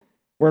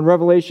We're in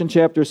Revelation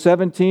chapter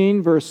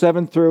 17, verse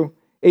 7 through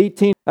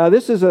 18.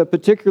 This is a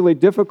particularly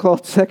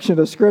difficult section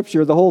of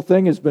Scripture. The whole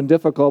thing has been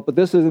difficult, but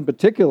this is in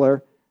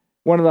particular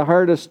one of the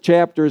hardest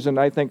chapters, and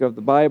I think, of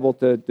the Bible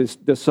to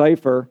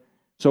decipher.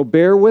 So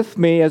bear with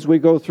me as we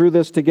go through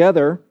this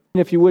together.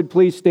 If you would,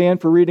 please stand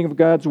for reading of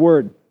God's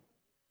Word.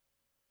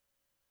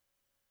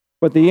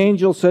 But the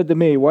angel said to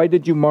me, "Why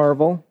did you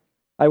marvel?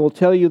 I will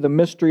tell you the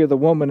mystery of the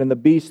woman and the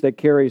beast that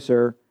carries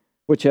her,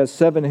 which has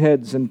 7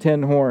 heads and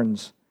 10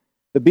 horns.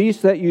 The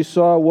beast that you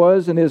saw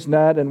was and is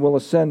not, and will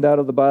ascend out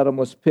of the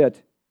bottomless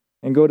pit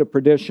and go to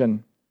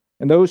perdition.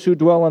 And those who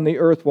dwell on the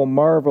earth will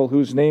marvel,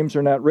 whose names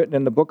are not written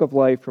in the book of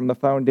life from the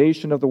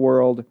foundation of the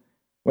world,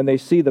 when they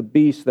see the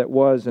beast that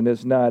was and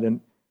is not,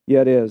 and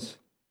yet is.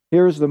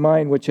 Here is the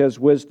mind which has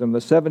wisdom. The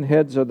 7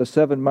 heads are the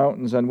 7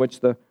 mountains on which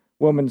the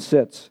woman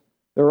sits.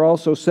 There are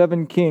also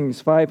 7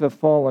 kings, 5 have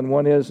fallen,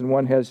 1 is, and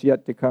 1 has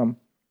yet to come.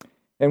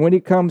 And when he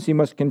comes, he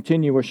must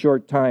continue a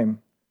short time.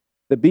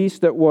 The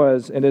beast that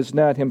was and is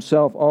not,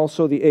 himself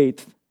also the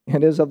 8th,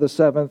 and is of the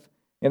 7th,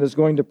 and is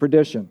going to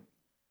perdition.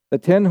 The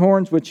 10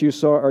 horns which you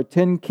saw are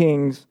 10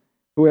 kings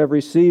who have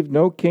received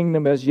no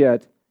kingdom as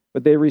yet,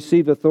 but they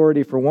received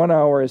authority for 1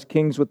 hour as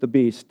kings with the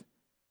beast.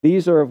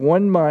 These are of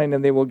one mind,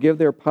 and they will give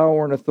their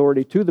power and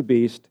authority to the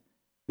beast.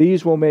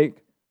 These will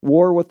make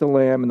war with the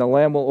Lamb, and the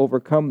Lamb will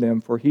overcome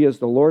them, for he is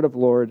the Lord of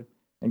lords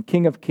and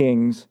King of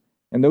kings,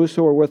 and those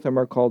who are with him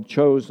are called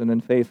chosen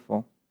and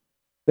faithful."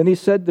 Then he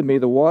said to me,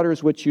 "The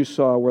waters which you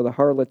saw where the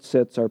harlot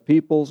sits are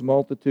peoples,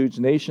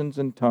 multitudes, nations,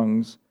 and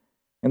tongues.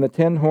 And the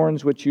 10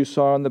 horns which you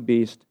saw on the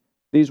beast,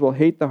 these will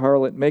hate the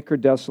harlot, make her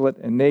desolate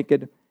and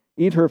naked,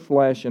 eat her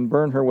flesh, and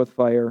burn her with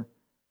fire.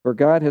 For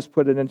God has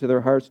put it into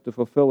their hearts to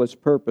fulfill his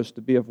purpose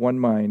to be of one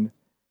mind,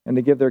 and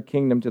to give their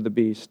kingdom to the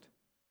beast,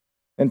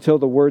 until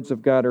the words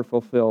of God are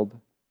fulfilled.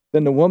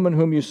 Then the woman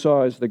whom you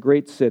saw is the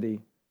great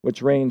city,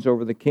 which reigns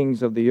over the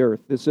kings of the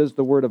earth." This is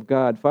the word of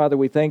God. Father,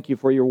 we thank you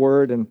for your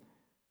word, and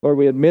Lord,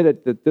 we admit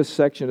it that this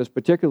section is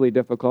particularly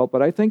difficult,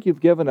 but I think you've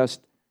given us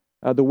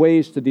the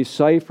ways to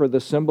decipher the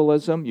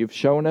symbolism. You've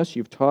shown us,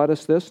 you've taught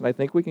us this, and I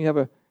think we can have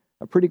a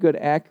pretty good,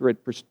 accurate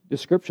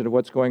description of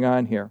what's going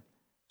on here.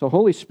 So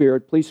Holy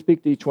Spirit, please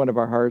speak to each one of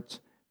our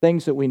hearts,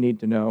 things that we need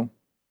to know.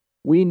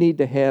 We need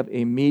to have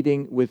a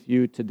meeting with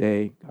you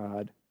today,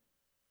 God.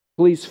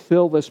 Please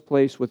fill this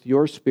place with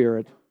your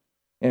Spirit,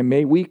 and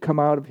may we come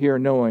out of here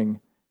knowing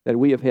that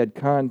we have had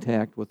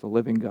contact with the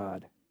living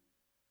God.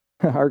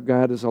 Our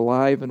God is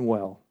alive and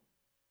well,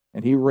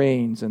 and he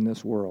reigns in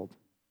this world.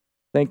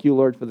 Thank you,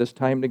 Lord, for this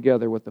time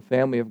together with the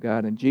family of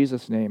God. In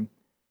Jesus' name,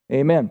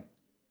 amen.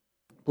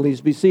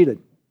 Please be seated.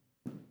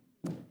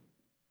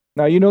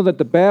 Now, you know that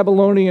the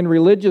Babylonian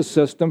religious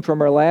system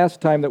from our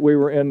last time that we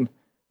were in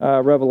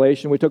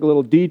Revelation, we took a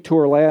little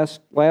detour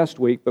last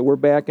week, but we're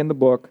back in the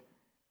book.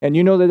 And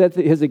you know that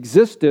has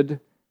existed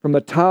from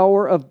the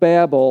Tower of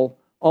Babel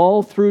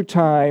all through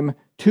time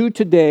to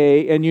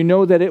today, and you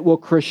know that it will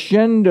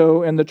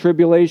crescendo in the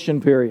tribulation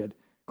period.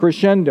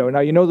 Crescendo. Now,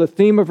 you know the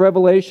theme of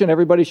Revelation.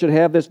 Everybody should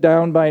have this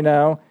down by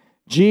now.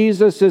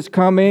 Jesus is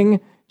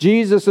coming.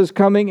 Jesus is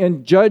coming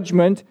in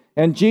judgment,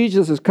 and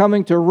Jesus is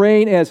coming to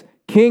reign as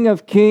King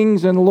of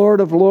kings and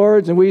Lord of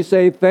lords, and we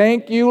say,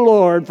 thank you,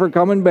 Lord, for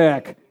coming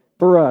back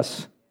for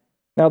us.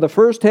 Now, the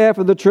first half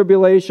of the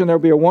tribulation, there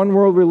will be a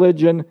one-world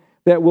religion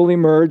that will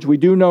emerge. We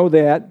do know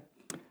that.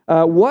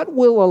 What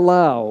will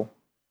allow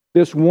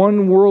this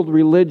one-world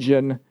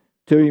religion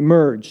to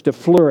emerge, to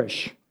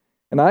flourish?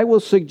 And I will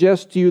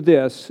suggest to you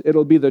this,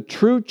 it'll be the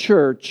true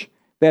church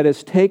that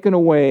is taken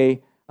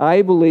away,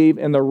 I believe,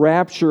 in the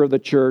rapture of the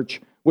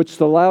church, which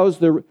allows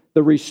the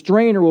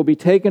restrainer will be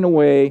taken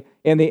away,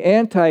 and the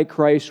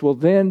Antichrist will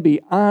then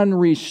be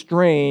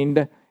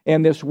unrestrained,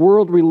 and this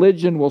world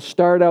religion will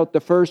start out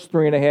the first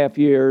 3.5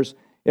 years,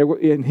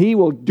 and he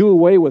will do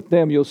away with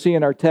them, you'll see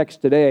in our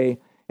text today,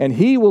 and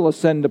he will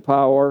ascend to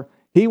power,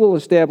 he will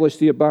establish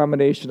the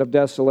abomination of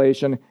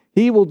desolation,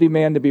 he will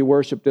demand to be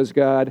worshipped as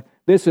God.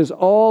 This is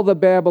all the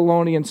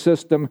Babylonian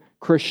system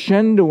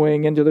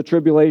crescendoing into the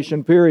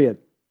tribulation period.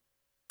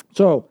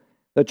 So,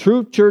 the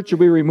true church will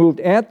be removed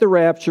at the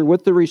rapture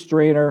with the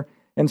restrainer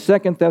in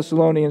 2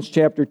 Thessalonians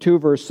chapter 2,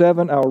 verse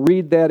 7. I'll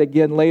read that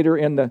again later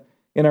in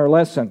our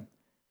lesson.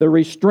 The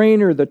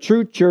restrainer, the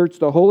true church,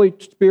 the Holy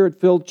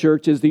Spirit-filled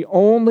church, is the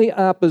only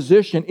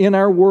opposition in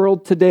our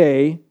world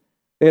today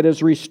that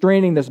is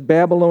restraining this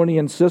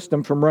Babylonian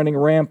system from running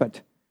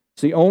rampant.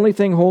 It's the only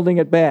thing holding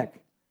it back.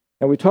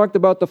 And we talked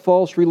about the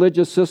false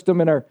religious system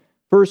in our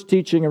first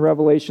teaching in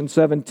Revelation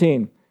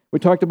 17. We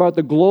talked about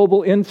the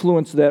global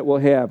influence that will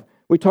have.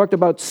 We talked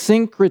about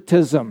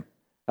syncretism,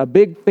 a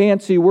big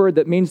fancy word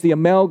that means the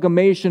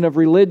amalgamation of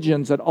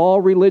religions, that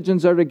all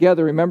religions are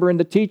together. Remember in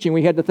the teaching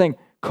we had the thing,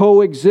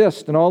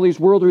 coexist, and all these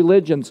world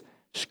religions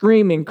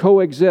screaming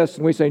coexist.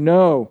 And we say,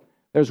 no,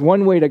 there's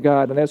one way to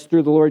God, and that's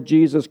through the Lord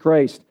Jesus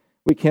Christ.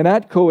 We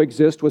cannot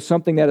coexist with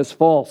something that is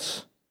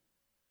false.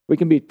 We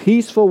can be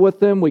peaceful with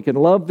them, we can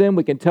love them,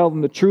 we can tell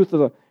them the truth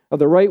of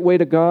the right way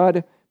to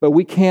God, but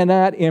we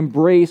cannot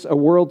embrace a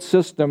world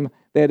system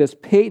that is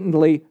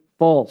patently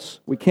false.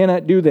 We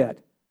cannot do that.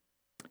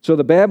 So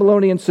the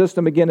Babylonian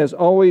system, again, has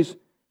always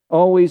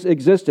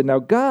existed. Now,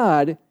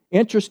 God,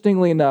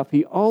 interestingly enough,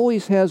 he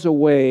always has a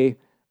way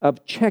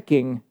of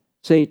checking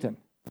Satan.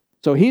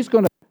 So he's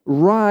going to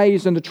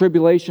rise in the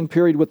tribulation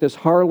period with this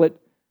harlot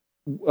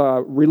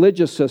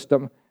religious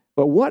system.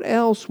 But what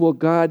else will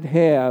God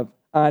have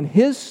on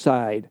his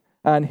side,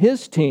 on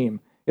his team?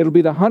 It'll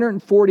be the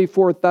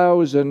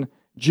 144,000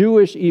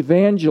 Jewish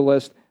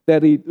evangelists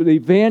that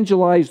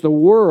evangelize the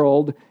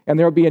world, and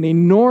there'll be an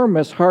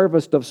enormous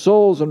harvest of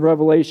souls in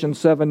Revelation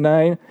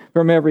 7:9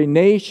 from every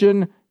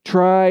nation,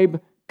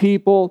 tribe,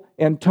 people,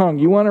 and tongue.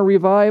 You want a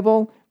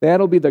revival?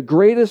 That'll be the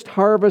greatest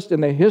harvest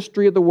in the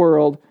history of the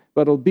world,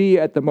 but it'll be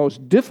at the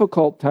most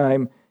difficult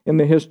time in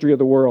the history of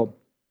the world.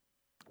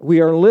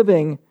 We are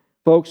living,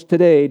 folks,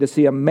 today to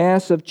see a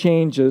massive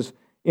changes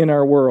in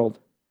our world.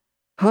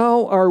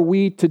 How are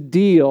we to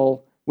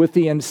deal with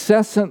the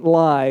incessant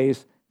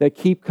lies that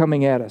keep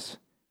coming at us?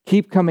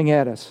 Keep coming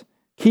at us.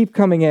 Keep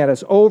coming at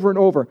us over and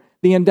over.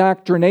 The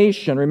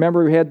indoctrination.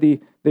 Remember, we had the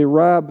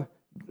Rod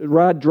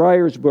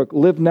Dreyer's book,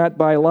 Live Not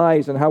by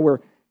Lies, and how we're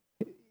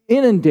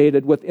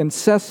inundated with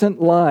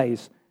incessant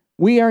lies.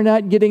 We are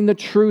not getting the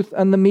truth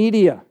on the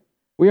media.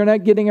 We are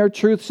not getting our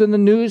truths in the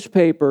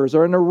newspapers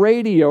or in the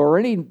radio or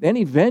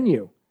any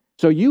venue.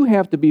 So you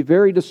have to be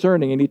very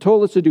discerning. And he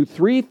told us to do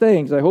 3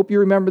 things. I hope you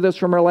remember this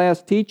from our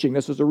last teaching.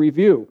 This is a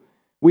review.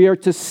 We are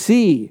to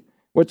see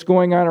what's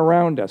going on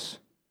around us.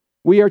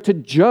 We are to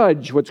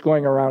judge what's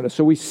going around us.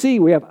 So we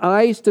have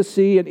eyes to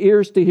see and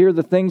ears to hear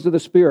the things of the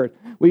Spirit.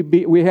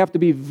 We have to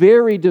be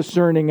very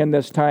discerning in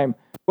this time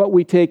what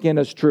we take in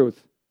as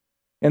truth.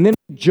 And then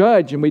we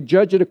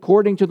judge it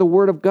according to the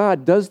Word of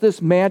God. Does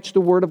this match the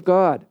Word of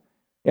God?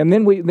 And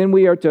then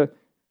we are to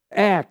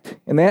act,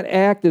 and that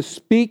act is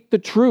speak the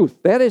truth.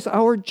 That is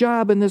our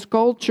job in this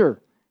culture,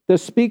 to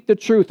speak the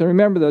truth. And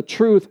remember, the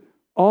truth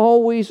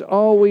always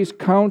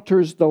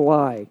counters the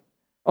lie.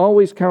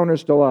 Always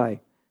counters the lie.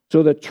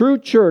 So the true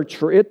church,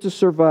 for it to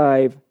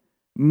survive,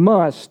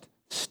 must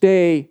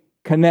stay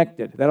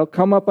connected. That'll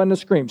come up on the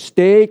screen.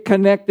 Stay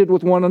connected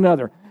with one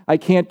another. I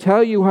can't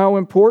tell you how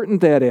important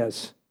that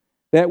is,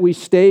 that we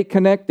stay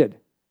connected.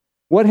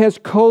 What has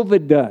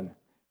COVID done?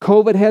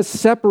 COVID has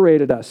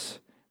separated us.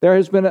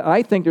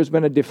 I think there's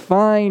been a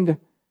defined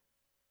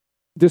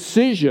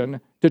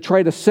decision to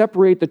try to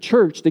separate the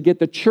church, to get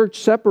the church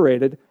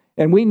separated.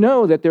 And we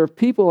know that there are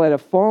people that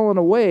have fallen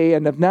away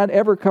and have not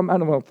ever I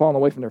don't know, fallen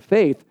away from their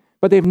faith,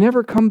 but they've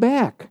never come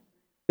back.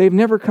 They've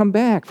never come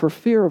back for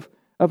fear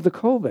of the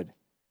COVID.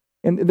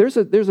 And there's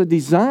a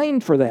design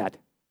for that.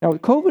 Now,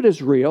 COVID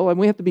is real, and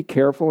we have to be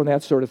careful and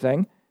that sort of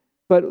thing.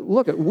 But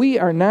look, we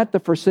are not to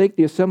forsake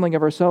the assembling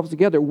of ourselves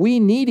together. We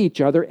need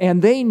each other,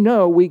 and they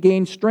know we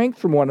gain strength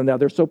from one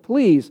another. So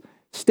please,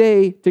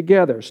 stay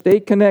together. Stay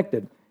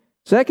connected.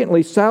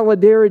 Secondly,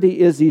 solidarity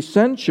is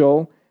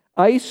essential.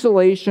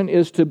 Isolation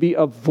is to be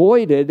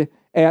avoided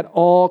at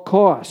all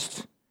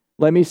costs.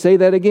 Let me say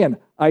that again.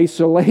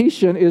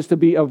 Isolation is to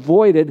be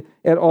avoided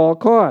at all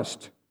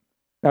costs.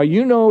 Now,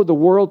 you know the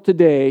world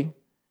today,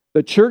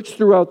 the church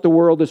throughout the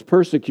world is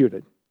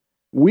persecuted.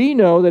 We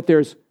know that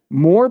there's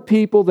more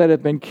people that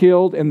have been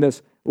killed in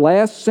this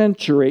last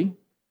century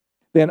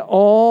than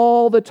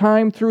all the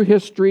time through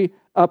history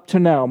up to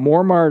now.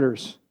 More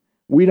martyrs.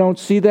 We don't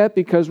see that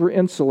because we're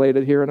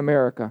insulated here in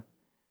America.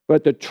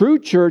 But the true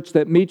church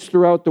that meets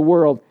throughout the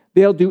world,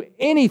 they'll do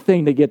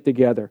anything to get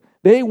together.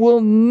 They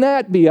will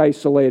not be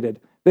isolated.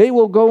 They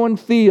will go in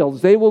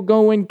fields. They will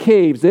go in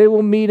caves. They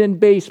will meet in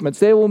basements.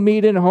 They will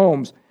meet in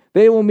homes.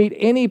 They will meet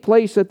any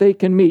place that they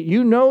can meet.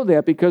 You know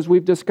that because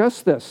we've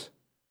discussed this.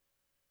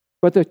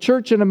 But the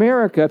church in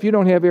America, if you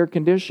don't have air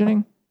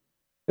conditioning,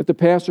 if the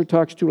pastor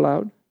talks too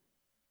loud,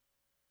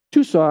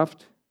 too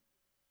soft,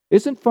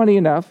 isn't funny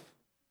enough,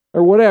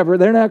 or whatever,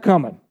 they're not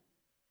coming.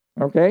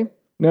 Okay?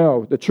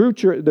 No, the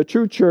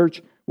true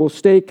church will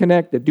stay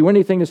connected. Do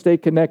anything to stay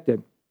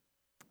connected.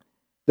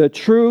 The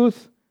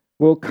truth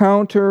will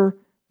counter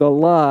the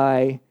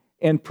lie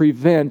and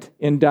prevent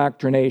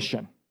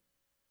indoctrination.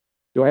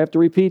 Do I have to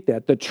repeat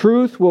that? The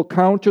truth will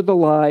counter the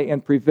lie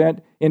and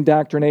prevent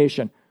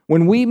indoctrination.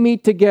 When we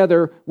meet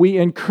together, we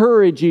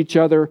encourage each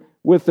other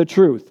with the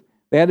truth.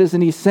 That is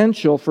an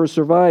essential for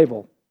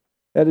survival.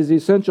 That is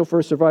essential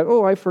for survival.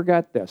 Oh, I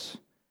forgot this.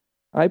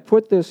 I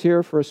put this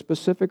here for a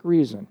specific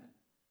reason.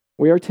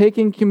 We are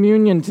taking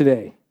communion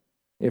today.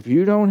 If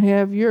you don't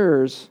have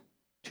yours,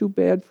 too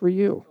bad for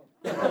you.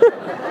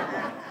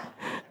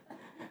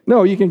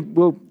 No, you can.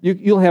 Well,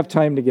 you'll have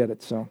time to get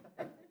it. So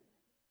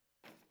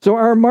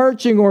our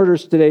marching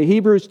orders today: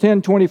 Hebrews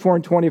 10, 24,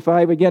 and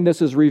 25. Again,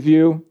 this is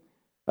review.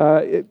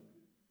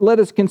 Let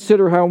us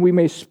consider how we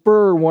may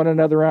spur one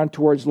another on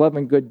towards love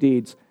and good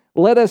deeds.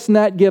 Let us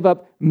not give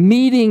up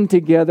meeting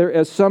together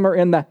as some are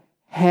in the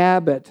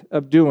habit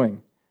of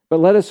doing, but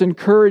let us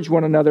encourage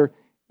one another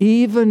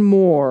even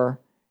more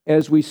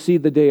as we see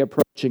the day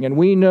approaching. And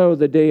we know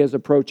the day is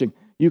approaching.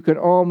 You can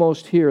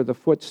almost hear the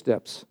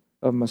footsteps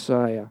of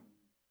Messiah.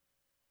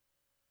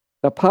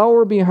 The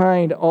power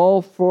behind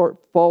all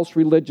false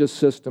religious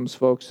systems,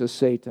 folks, is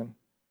Satan.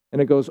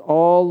 and it goes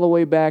all the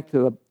way back to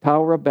the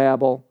Tower of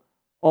Babel,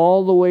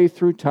 all the way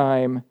through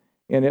time,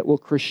 and it will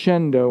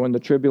crescendo in the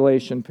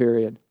tribulation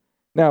period.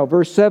 Now,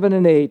 verse 7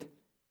 and 8,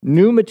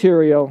 new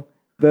material,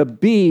 the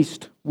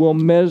beast will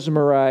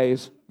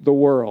mesmerize the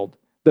world.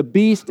 The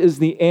beast is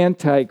the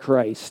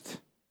Antichrist.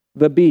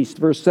 The beast,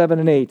 verse 7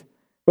 and 8.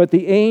 But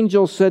the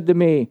angel said to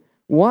me,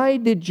 why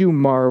did you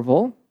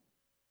marvel?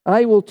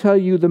 I will tell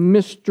you the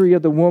mystery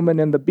of the woman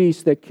and the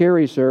beast that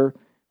carries her,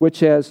 which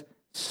has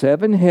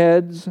 7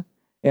 heads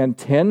and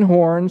 10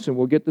 horns, and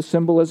we'll get the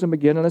symbolism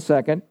again in a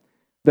second.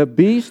 The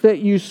beast that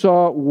you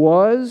saw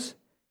was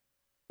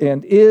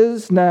and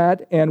is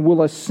not and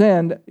will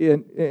ascend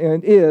and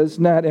is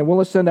not and will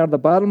ascend out of the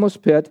bottomless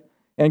pit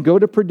and go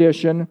to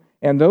perdition,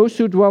 and those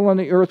who dwell on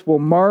the earth will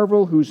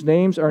marvel, whose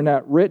names are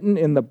not written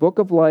in the book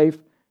of life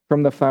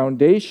from the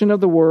foundation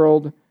of the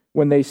world,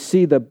 when they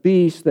see the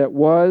beast that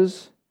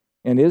was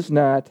and is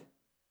not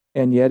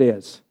and yet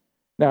is.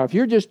 Now, if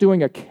you're just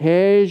doing a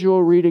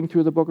casual reading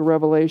through the book of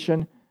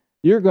Revelation,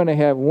 you're going to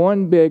have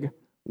one big,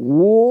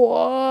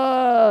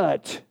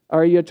 what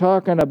are you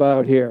talking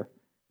about here?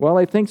 Well,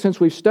 I think since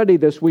we've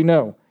studied this, we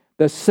know.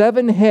 The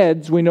 7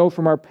 heads, we know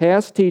from our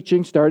past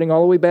teaching, starting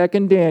all the way back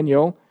in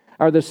Daniel,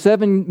 are the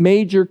 7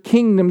 major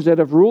kingdoms that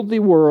have ruled the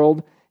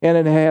world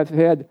and have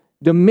had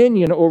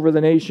dominion over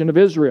the nation of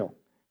Israel.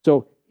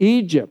 So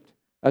Egypt,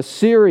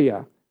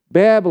 Assyria,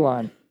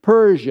 Babylon,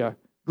 Persia,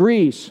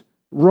 Greece,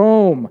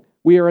 Rome.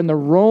 We are in the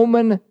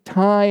Roman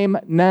time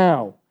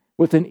now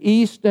with an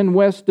east and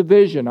west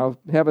division. I'll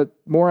have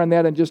more on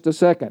that in just a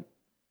second.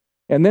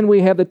 And then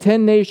we have the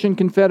 10-nation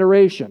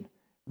confederation.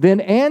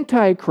 Then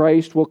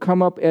Antichrist will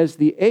come up as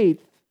the 8th.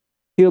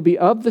 He'll be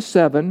of the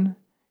 7,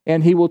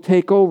 and he will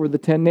take over the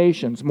 10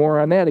 nations. More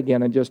on that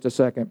again in just a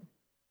second.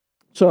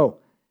 So,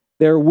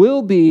 there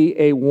will be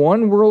a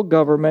one world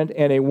government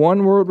and a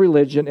one world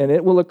religion, and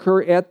it will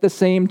occur at the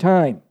same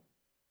time.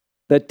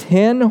 The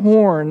 10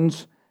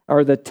 horns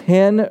are the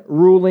 10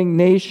 ruling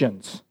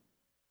nations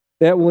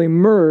that will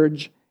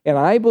emerge, and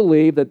I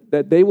believe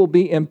that they will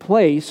be in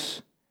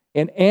place,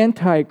 and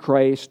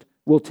Antichrist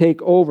will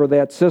take over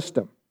that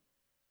system.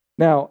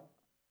 Now,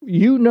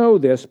 you know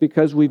this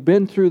because we've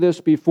been through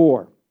this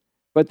before,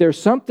 but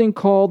there's something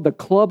called the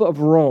Club of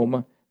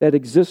Rome that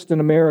exists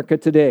in America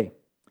today.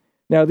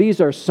 Now,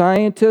 these are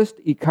scientists,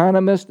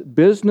 economists,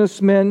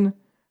 businessmen,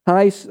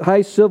 high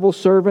civil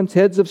servants,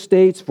 heads of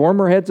states,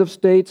 former heads of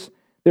states.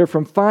 They're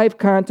from 5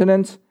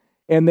 continents,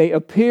 and they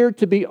appear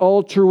to be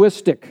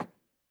altruistic.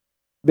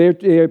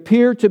 They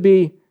appear to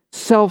be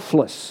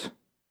selfless.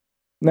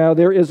 Now,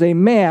 there is a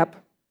map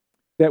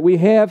that we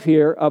have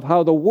here of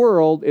how the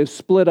world is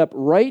split up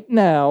right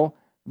now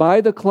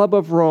by the Club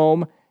of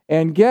Rome,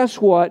 and guess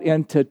what?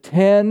 Into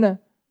 10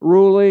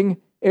 ruling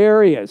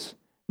areas.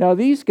 Now,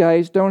 these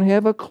guys don't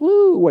have a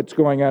clue what's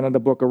going on in the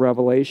book of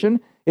Revelation.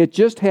 It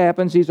just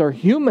happens. These are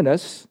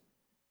humanists.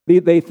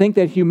 They think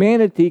that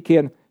humanity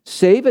can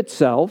save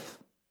itself,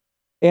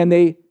 and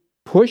they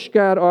push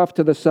God off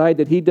to the side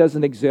that he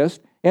doesn't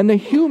exist, and the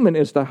human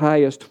is the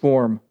highest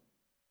form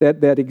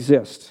that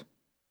exists.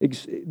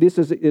 This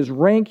is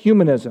rank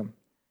humanism.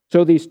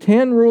 So these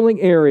 10 ruling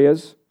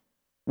areas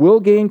will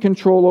gain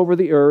control over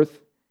the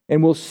earth,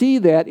 and we'll see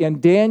that in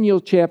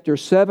Daniel chapter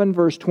 7,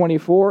 verse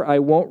 24. I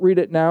won't read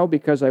it now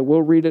because I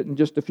will read it in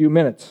just a few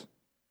minutes.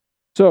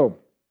 So,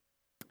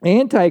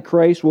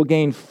 Antichrist will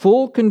gain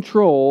full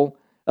control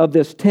of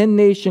this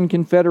 10-nation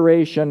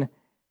confederation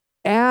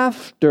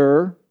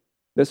after,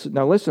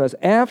 now listen to this,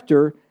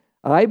 after,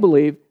 I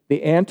believe,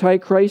 the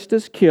Antichrist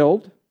is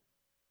killed,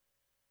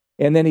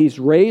 and then he's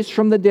raised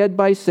from the dead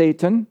by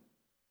Satan.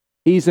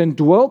 He's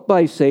indwelt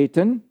by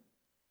Satan.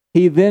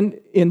 He then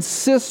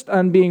insists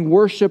on being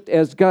worshipped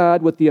as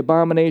God with the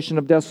abomination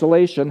of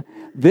desolation.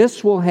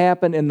 This will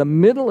happen in the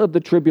middle of the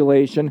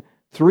tribulation,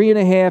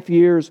 3.5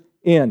 years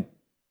in.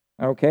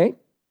 Okay?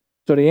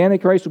 So the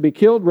Antichrist will be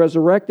killed,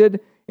 resurrected,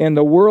 and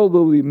the world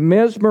will be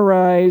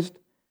mesmerized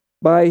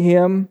by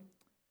him,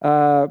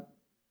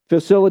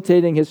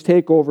 facilitating his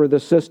takeover of the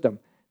system.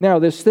 Now,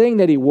 this thing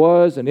that he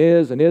was and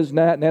is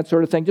not and that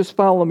sort of thing, just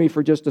follow me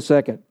for just a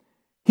second.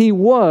 He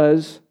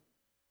was...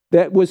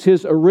 That was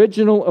his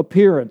original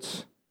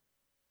appearance.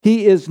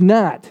 He is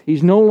not.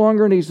 He's no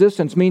longer in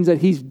existence, means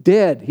that he's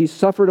dead. He's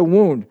suffered a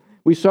wound.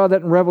 We saw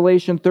that in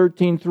Revelation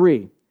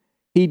 13:3.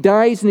 He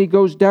dies and he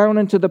goes down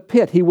into the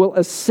pit. He will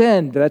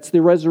ascend. That's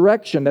the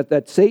resurrection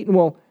that Satan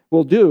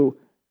will do.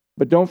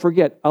 But don't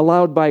forget,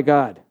 allowed by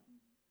God.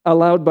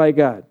 Allowed by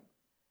God.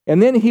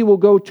 And then he will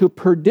go to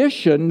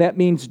perdition. That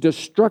means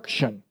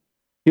destruction.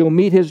 He'll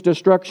meet his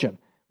destruction.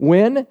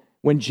 When?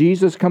 When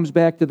Jesus comes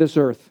back to this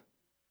earth.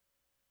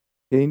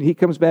 He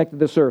comes back to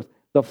this earth.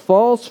 The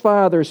false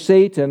father,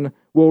 Satan,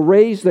 will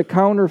raise the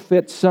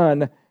counterfeit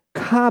son,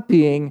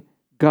 copying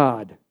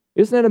God.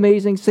 Isn't that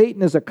amazing?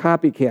 Satan is a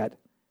copycat.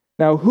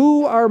 Now,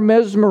 who are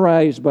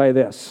mesmerized by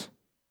this?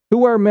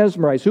 Who are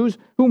mesmerized?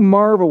 Who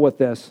marvel with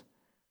this?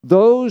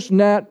 Those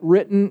not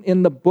written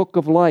in the book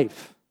of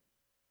life.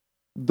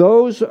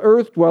 Those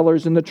earth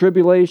dwellers in the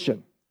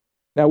tribulation.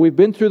 Now, we've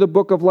been through the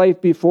book of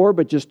life before,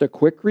 but just a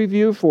quick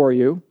review for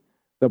you.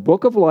 The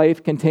book of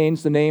life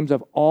contains the names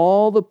of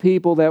all the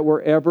people that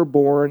were ever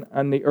born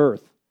on the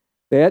earth.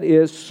 That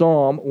is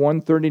Psalm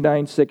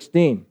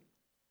 139:16.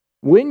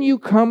 When you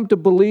come to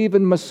believe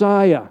in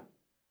Messiah,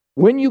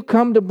 when you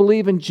come to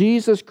believe in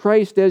Jesus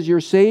Christ as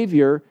your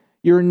Savior,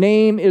 your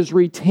name is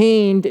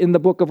retained in the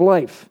book of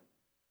life.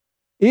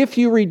 If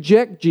you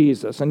reject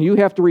Jesus, and you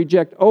have to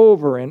reject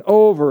over and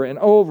over and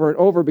over and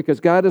over because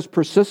God is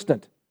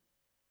persistent,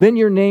 then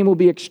your name will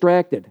be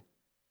extracted.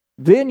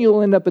 Then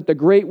you'll end up at the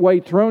great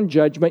white throne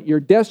judgment. Your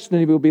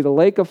destiny will be the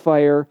lake of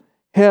fire,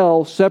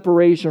 hell,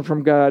 separation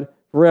from God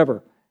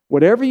forever.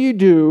 Whatever you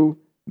do,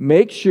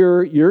 make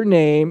sure your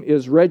name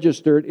is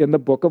registered in the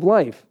book of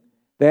life.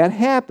 That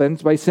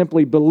happens by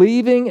simply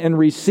believing and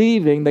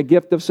receiving the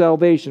gift of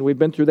salvation. We've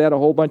been through that a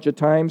whole bunch of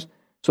times,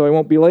 so I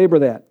won't belabor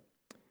that.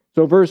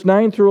 So verse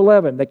 9 through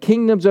 11, the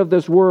kingdoms of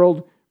this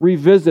world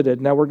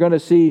revisited. Now we're going to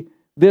see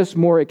this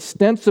more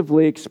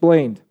extensively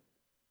explained.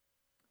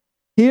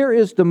 Here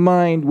is the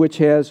mind which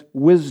has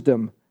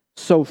wisdom,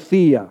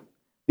 Sophia,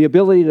 the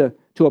ability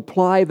to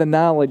apply the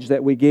knowledge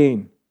that we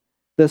gain.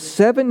 The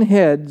 7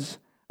 heads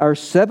are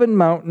 7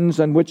 mountains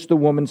on which the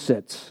woman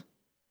sits.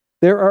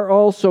 There are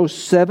also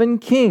 7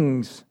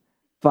 kings.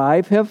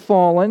 5 have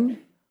fallen,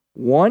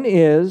 1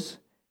 is,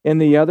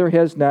 and the other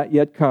has not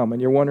yet come.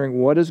 And you're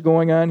wondering, what is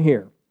going on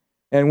here?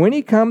 And when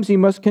he comes, he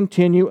must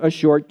continue a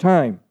short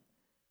time.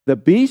 The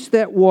beast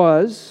that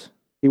was,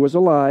 he was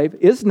alive,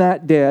 is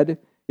not dead,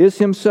 is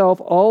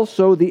himself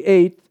also the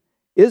 8th,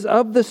 is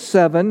of the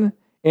 7,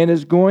 and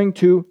is going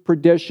to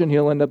perdition.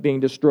 He'll end up being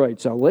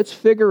destroyed. So let's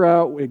figure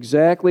out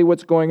exactly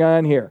what's going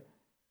on here.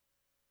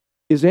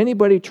 Is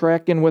anybody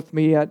tracking with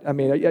me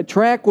yet?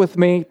 Track with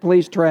me.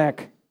 Please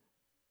track.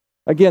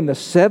 Again, the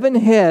 7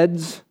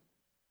 heads,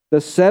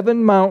 the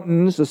 7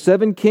 mountains, the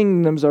 7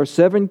 kingdoms are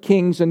 7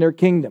 kings and their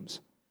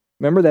kingdoms.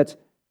 Remember, that's,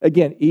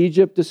 again,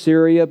 Egypt,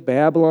 Assyria,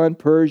 Babylon,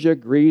 Persia,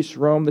 Greece,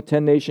 Rome, the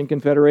 10-nation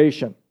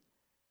confederation.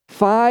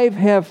 5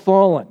 have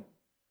fallen.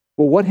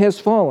 Well, what has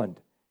fallen?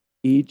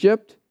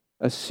 Egypt,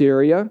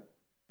 Assyria,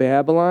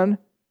 Babylon,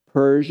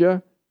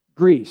 Persia,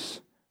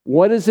 Greece.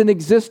 What is in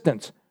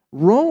existence?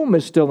 Rome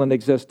is still in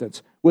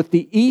existence with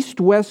the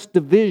east-west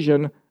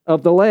division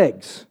of the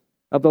legs.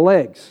 And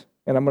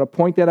I'm going to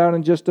point that out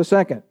in just a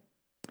second.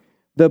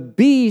 The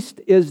beast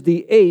is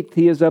the 8th.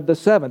 He is of the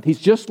 7th. He's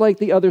just like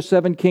the other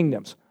 7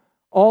 kingdoms.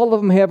 All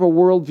of them have a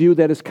worldview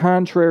that is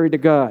contrary to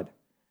God.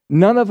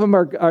 None of them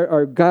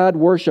are God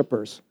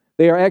worshipers.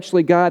 They are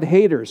actually God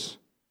haters.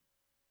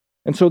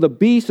 And so the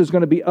beast is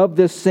going to be of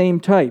this same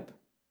type.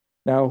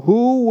 Now,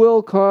 who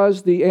will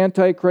cause the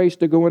Antichrist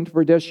to go into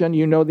perdition?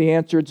 You know the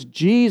answer. It's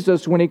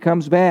Jesus when he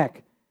comes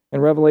back in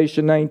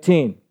Revelation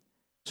 19.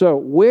 So,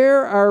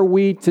 where are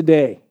we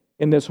today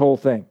in this whole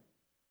thing?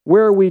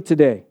 Where are we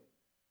today?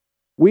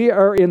 We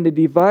are in the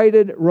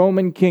divided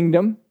Roman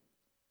kingdom,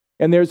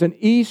 and there's an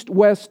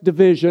east-west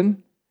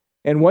division,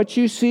 and what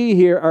you see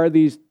here are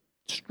these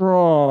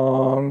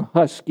strong,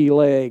 husky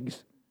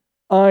legs,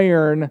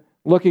 iron,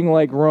 looking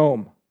like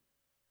Rome.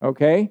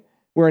 Okay?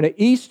 We're in an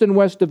east and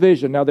west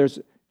division. Now,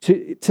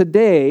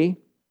 today,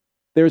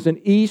 there's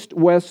an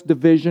east-west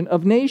division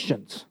of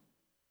nations.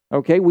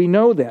 Okay, we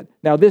know that.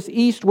 Now, this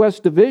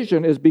east-west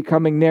division is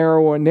becoming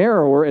narrower and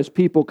narrower as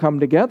people come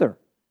together.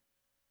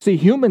 See,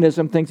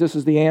 humanism thinks this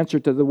is the answer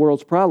to the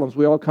world's problems.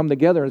 We all come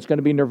together and it's going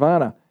to be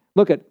nirvana.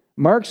 Look at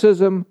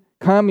Marxism,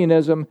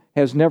 communism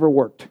has never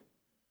worked.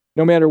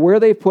 No matter where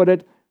they put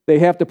it, they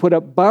have to put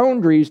up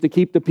boundaries to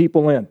keep the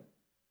people in.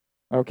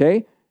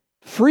 Okay?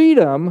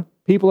 Freedom,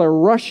 people are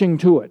rushing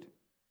to it.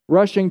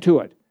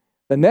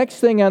 The next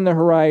thing on the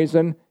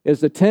horizon is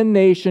the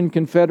 10-nation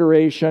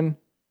confederation.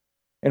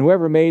 And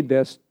whoever made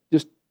this,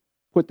 just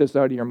put this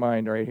out of your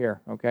mind right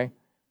here, okay?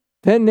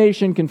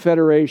 10-nation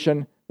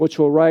confederation, which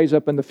will rise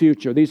up in the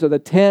future. These are the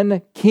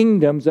 10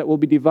 kingdoms that will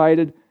be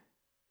divided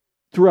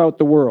throughout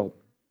the world.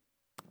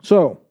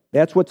 So,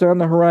 that's what's on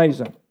the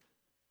horizon.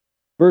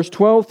 Verse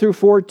 12 through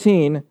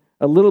 14,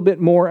 a little bit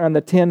more on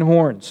the 10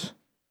 horns.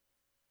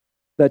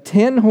 The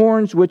 10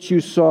 horns which you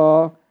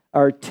saw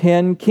are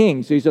 10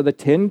 kings. These are the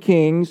 10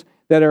 kings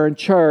that are in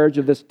charge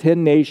of this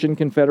 10-nation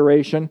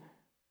confederation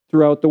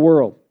throughout the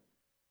world,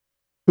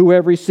 who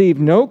have received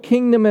no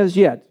kingdom as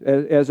yet.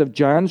 As of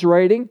John's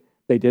writing,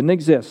 they didn't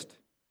exist.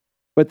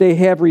 But they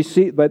have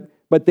received,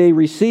 but they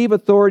receive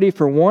authority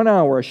for 1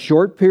 hour, a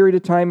short period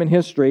of time in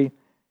history,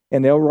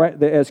 and they'll,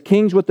 as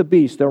kings with the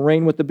beast, they'll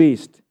reign with the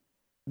beast.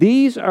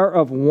 These are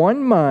of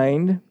one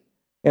mind,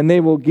 and they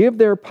will give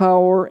their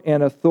power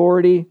and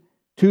authority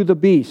to the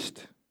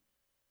beast.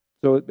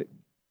 So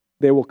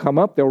they will come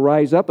up, they'll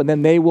rise up, and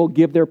then they will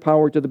give their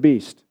power to the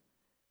beast.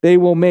 They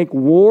will make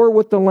war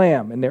with the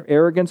Lamb. In their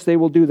arrogance, they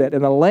will do that.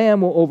 And the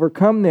Lamb will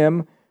overcome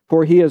them,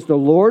 for he is the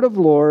Lord of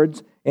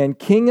lords and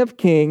King of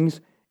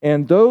kings,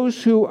 and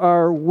those who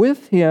are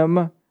with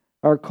him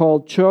are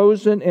called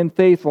chosen and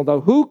faithful.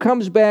 Now, who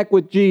comes back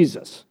with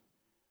Jesus?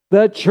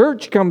 The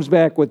church comes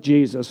back with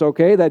Jesus,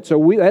 okay? That's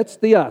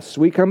the us.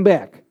 We come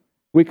back.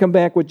 We come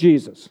back with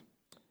Jesus.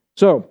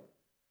 So,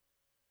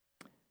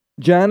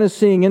 John is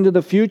seeing into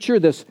the future.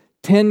 This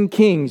 10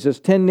 kings, this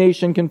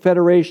 10-nation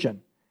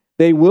confederation.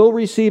 They will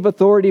receive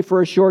authority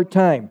for a short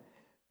time.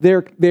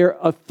 Their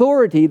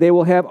authority, they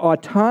will have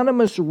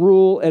autonomous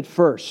rule at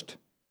first.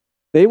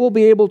 They will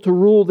be able to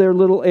rule their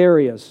little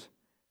areas,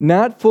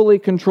 not fully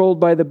controlled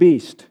by the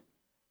beast.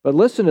 But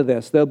listen to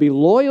this. They'll be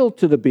loyal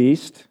to the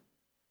beast,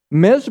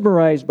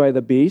 mesmerized by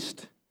the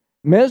beast,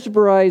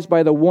 mesmerized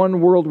by the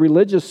one world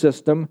religious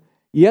system,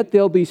 yet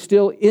they'll be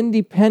still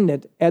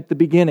independent at the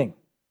beginning,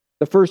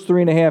 the first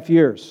 3.5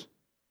 years.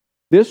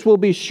 This will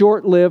be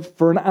short-lived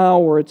for an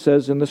hour, it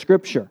says in the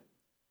Scripture,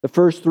 the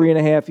first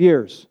 3.5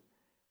 years.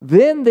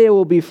 Then they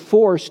will be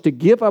forced to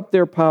give up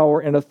their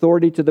power and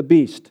authority to the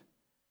beast.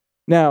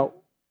 Now,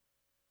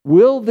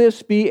 will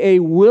this be a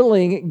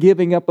willing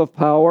giving up of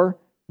power?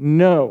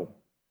 No,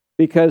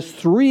 because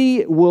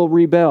 3 will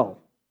rebel.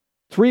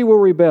 3 will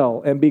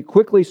rebel and be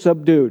quickly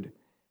subdued.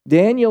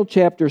 Daniel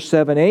chapter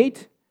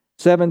 7:8,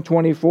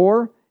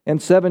 7:24, and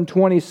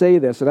 7:20 say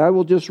this, and I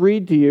will just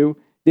read to you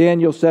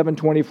Daniel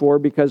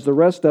 7:24 because the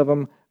rest of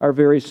them are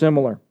very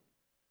similar.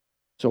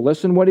 So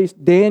listen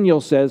what Daniel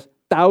says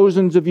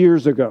thousands of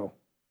years ago,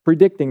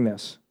 predicting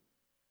this.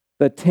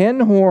 The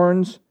 10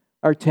 horns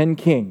are 10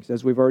 kings,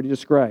 as we've already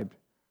described,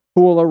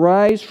 who will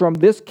arise from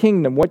this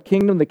kingdom. What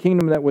kingdom? The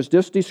kingdom that was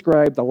just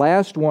described, the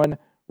last one,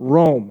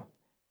 Rome,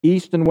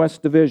 east and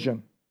west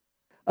division.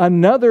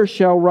 Another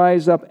shall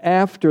rise up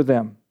after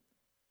them.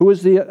 Who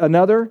is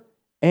another?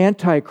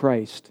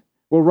 Antichrist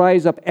will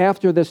rise up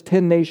after this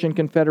 10-nation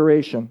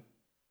confederation.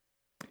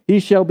 He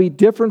shall be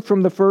different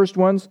from the first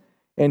ones,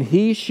 and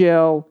he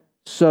shall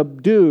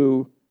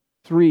subdue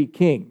 3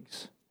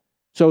 kings.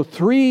 So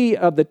 3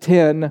 of the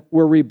 10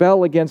 will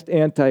rebel against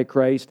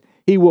Antichrist.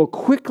 He will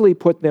quickly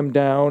put them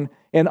down,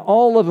 and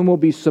all of them will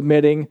be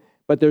submitting,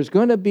 but there's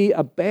going to be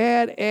a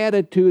bad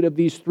attitude of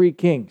these 3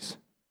 kings.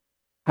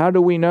 How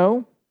do we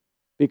know?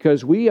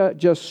 Because we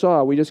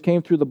just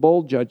came through the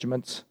bowl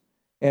judgments,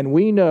 and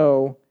we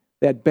know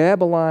that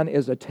Babylon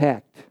is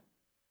attacked.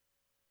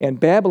 And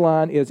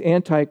Babylon is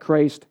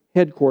Antichrist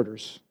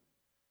headquarters.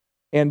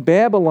 And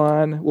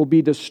Babylon will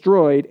be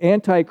destroyed.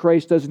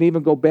 Antichrist doesn't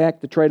even go back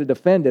to try to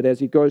defend it as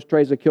he tries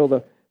to kill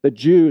the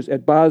Jews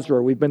at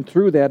Basra. We've been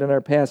through that in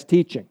our past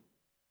teaching.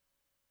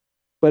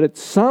 But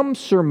some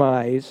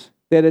surmise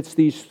that it's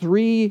these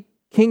 3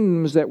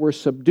 kingdoms that were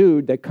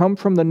subdued that come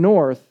from the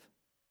north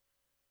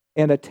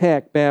and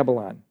attack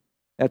Babylon.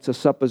 That's a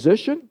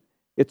supposition.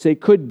 It's a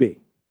could be.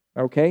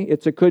 Okay?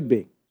 It's a could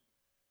be.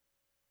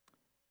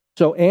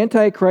 So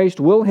Antichrist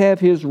will have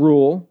his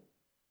rule,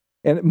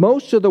 and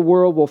most of the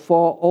world will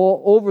fall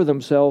all over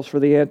themselves for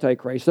the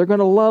Antichrist. They're going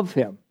to love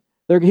him.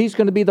 He's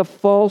going to be the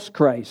false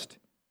Christ.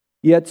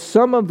 Yet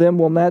some of them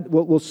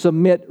will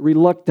submit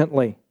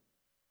reluctantly.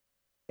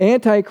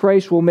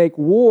 Antichrist will make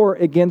war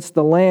against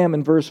the Lamb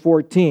in verse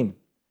 14.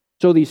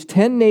 So these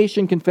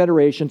 10-nation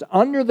confederations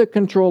under the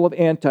control of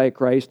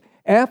Antichrist,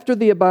 after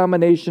the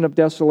abomination of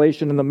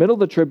desolation in the middle of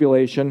the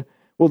tribulation,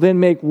 will then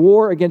make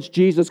war against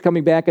Jesus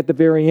coming back at the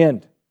very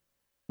end.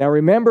 Now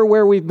remember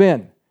where we've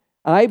been.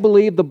 I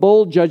believe the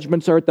bowl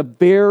judgments are at the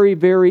very,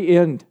 very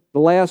end, the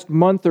last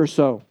month or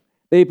so.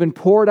 They've been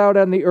poured out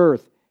on the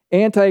earth.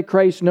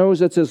 Antichrist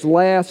knows it's his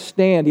last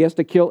stand. He has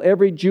to kill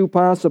every Jew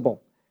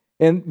possible.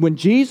 And when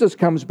Jesus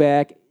comes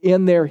back,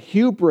 in their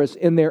hubris,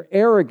 in their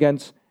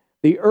arrogance,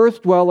 the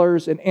earth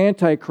dwellers and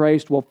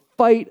Antichrist will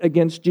fight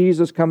against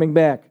Jesus coming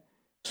back.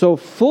 So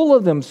full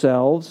of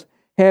themselves,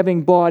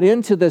 having bought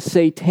into the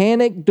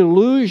satanic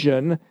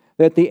delusion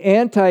that the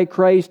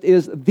Antichrist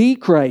is the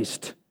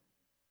Christ,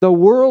 the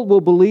world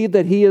will believe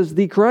that he is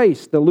the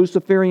Christ, the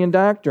Luciferian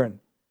doctrine,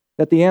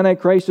 that the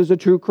Antichrist is a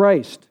true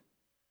Christ.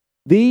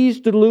 These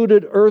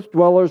deluded earth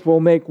dwellers will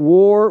make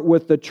war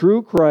with the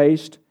true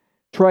Christ,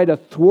 try to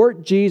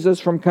thwart Jesus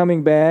from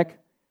coming back.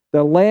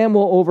 The Lamb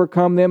will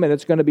overcome them, and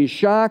it's going to be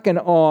shock and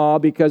awe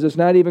because it's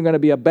not even going to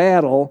be a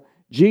battle.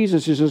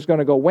 Jesus is just going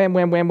to go wham,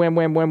 wham, wham, wham,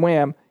 wham, wham,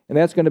 wham, and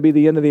that's going to be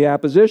the end of the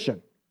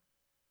opposition.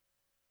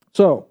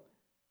 So,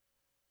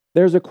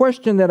 there's a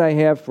question that I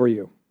have for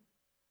you.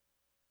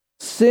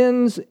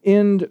 Sin's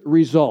end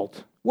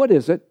result. What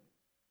is it?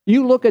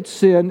 You look at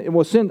sin,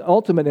 well, sin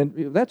ultimate,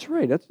 and that's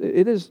right,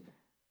 it is.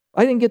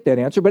 I didn't get that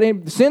answer, but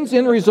sin's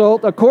end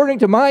result, according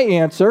to my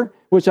answer,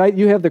 which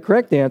you have the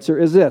correct answer,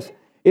 is this.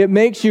 It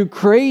makes you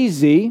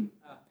crazy,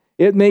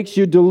 it makes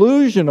you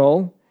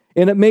delusional,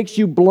 and it makes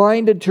you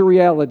blinded to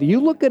reality.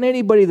 You look at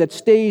anybody that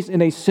stays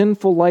in a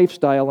sinful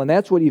lifestyle, and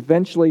that's what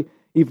eventually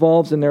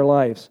evolves in their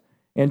lives.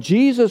 And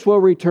Jesus will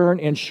return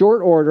in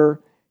short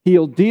order.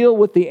 He'll deal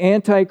with the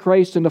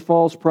Antichrist and the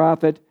false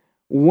prophet.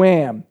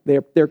 Wham!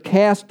 They're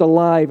cast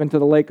alive into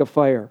the lake of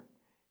fire.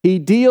 He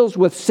deals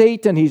with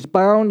Satan. He's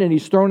bound and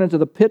he's thrown into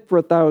the pit for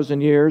 1,000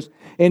 years.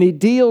 And he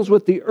deals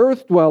with the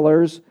earth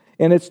dwellers,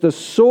 and it's the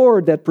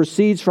sword that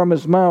proceeds from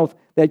his mouth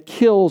that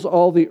kills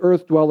all the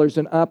earth dwellers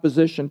in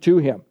opposition to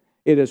him.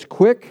 It is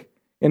quick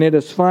and it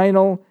is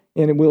final,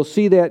 and we'll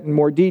see that in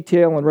more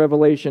detail in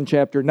Revelation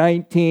chapter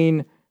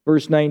 19,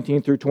 verse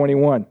 19 through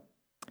 21.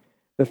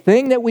 The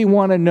thing that we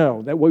want to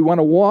know, that we want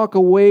to walk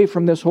away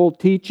from this whole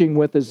teaching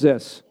with is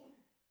this.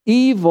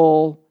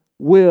 Evil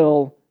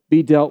will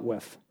be dealt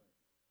with.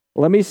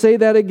 Let me say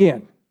that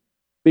again,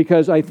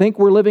 because I think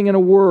we're living in a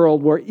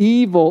world where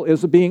evil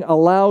is being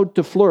allowed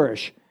to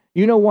flourish.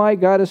 You know why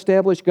God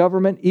established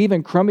government,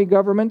 even crummy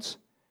governments?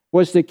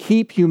 Was to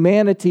keep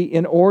humanity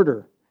in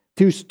order,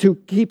 to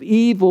keep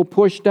evil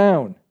pushed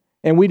down.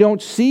 And we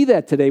don't see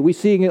that today. We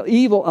see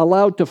evil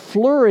allowed to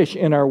flourish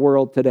in our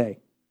world today.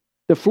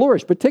 To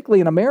flourish,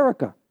 particularly in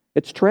America.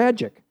 It's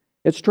tragic.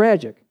 It's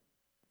tragic.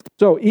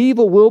 So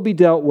evil will be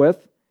dealt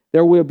with.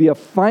 There will be a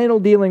final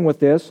dealing with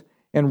this.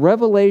 In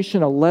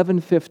Revelation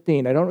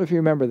 11:15, I don't know if you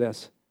remember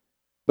this,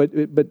 but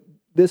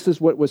this is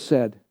what was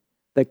said.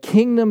 The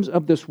kingdoms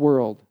of this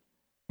world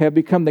have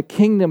become the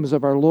kingdoms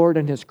of our Lord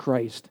and His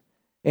Christ,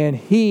 and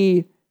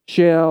He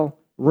shall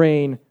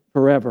reign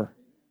forever.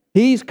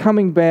 He's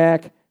coming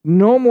back.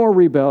 No more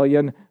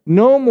rebellion,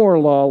 no more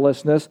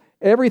lawlessness.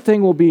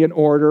 Everything will be in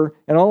order,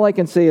 and all I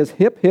can say is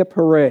hip, hip,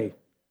 hooray.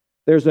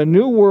 There's a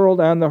new world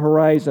on the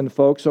horizon,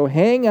 folks, so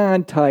hang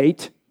on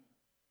tight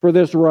for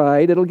this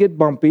ride. It'll get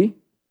bumpy.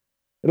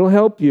 It'll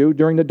help you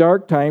during the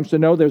dark times to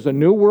know there's a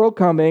new world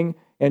coming,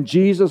 and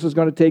Jesus is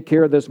going to take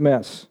care of this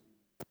mess.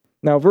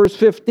 Now, verse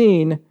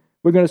 15,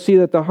 we're going to see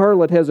that the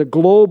harlot has a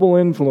global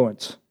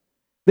influence.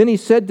 Then he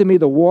said to me,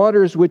 the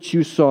waters which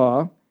you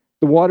saw,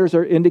 the waters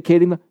are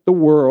indicating the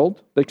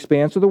world, the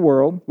expanse of the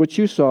world, which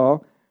you saw,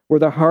 where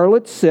the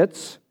harlot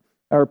sits,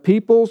 are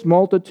peoples,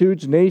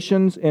 multitudes,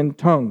 nations, and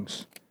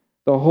tongues.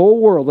 The whole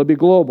world will be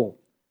global.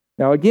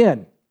 Now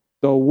again,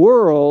 the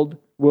world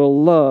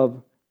will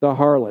love the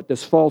harlot,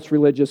 this false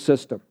religious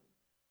system.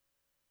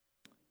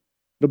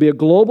 It'll be a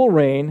global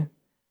reign,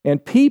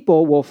 and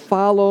people will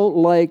follow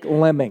like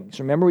lemmings.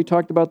 Remember we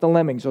talked about the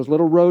lemmings, those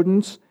little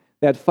rodents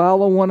that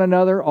follow one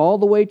another all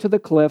the way to the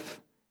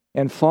cliff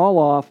and fall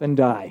off and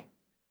die.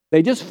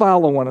 They just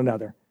follow one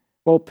another.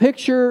 Well,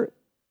 picture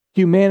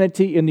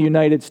humanity in the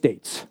United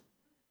States,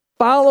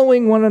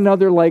 following one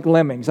another like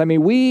lemmings. I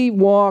mean, we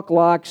walk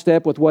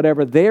lockstep with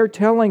whatever they're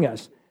telling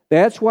us.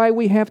 That's why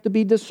we have to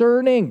be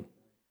discerning.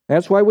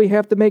 That's why we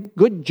have to make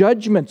good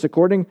judgments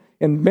according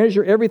and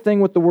measure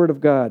everything with the Word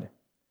of God.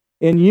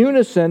 In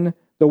unison,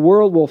 the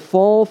world will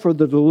fall for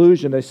the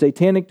delusion, the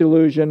satanic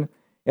delusion,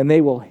 and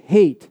they will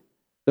hate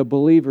the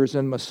believers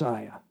in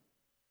Messiah.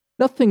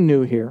 Nothing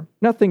new here.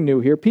 Nothing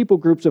new here. People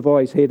groups have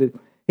always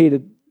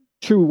hated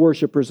true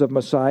worshipers of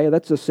Messiah.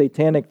 That's a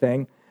satanic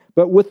thing.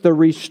 But with the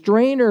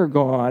restrainer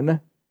gone,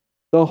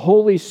 the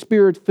Holy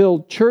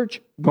Spirit-filled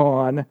church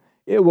gone,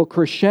 it will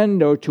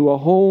crescendo to a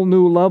whole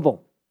new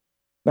level.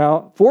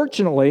 Now,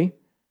 fortunately,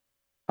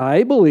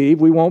 I believe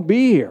we won't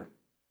be here.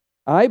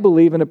 I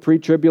believe in a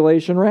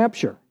pre-tribulation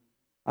rapture.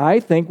 I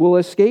think we'll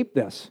escape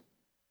this.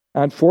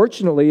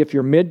 Unfortunately, if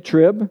you're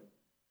mid-trib,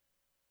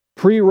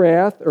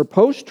 pre-wrath, or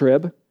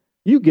post-trib,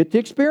 you get to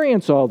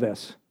experience all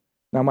this.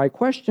 Now, my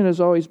question has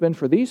always been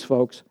for these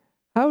folks,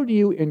 how do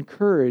you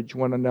encourage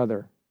one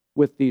another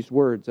with these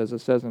words, as it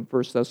says in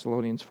 1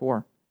 Thessalonians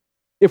 4?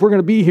 If we're going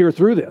to be here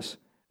through this,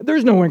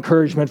 there's no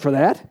encouragement for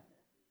that.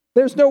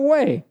 There's no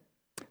way.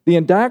 The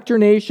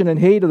indoctrination and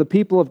hate of the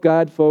people of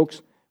God,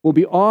 folks, will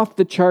be off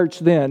the charts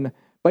then,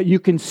 but you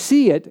can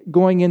see it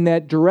going in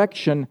that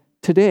direction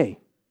today.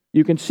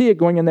 You can see it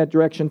going in that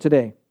direction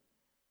today.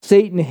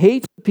 Satan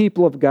hates the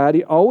people of God.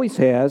 He always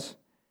has.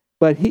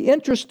 But he,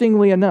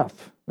 interestingly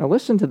enough, now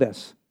listen to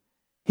this,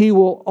 he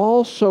will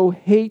also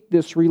hate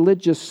this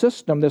religious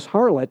system, this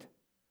harlot,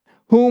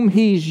 whom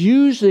he's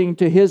using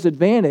to his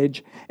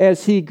advantage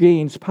as he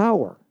gains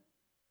power.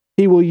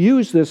 He will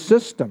use this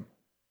system,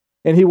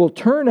 and he will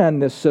turn on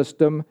this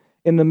system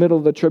in the middle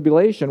of the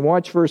tribulation.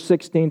 Watch verse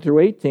 16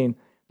 through 18,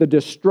 the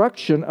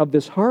destruction of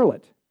this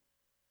harlot.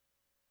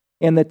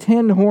 And the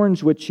 10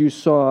 horns which you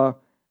saw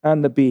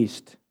on the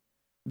beast,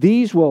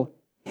 these will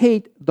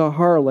hate the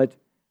harlot,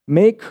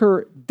 make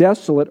her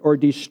desolate or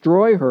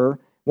destroy her.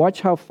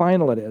 Watch how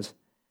final it is.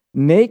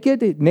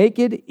 Naked,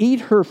 eat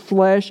her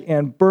flesh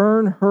and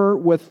burn her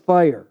with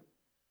fire.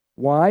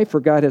 Why? For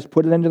God has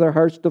put it into their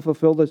hearts to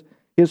fulfill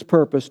His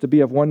purpose, to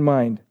be of one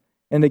mind,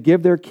 and to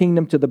give their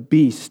kingdom to the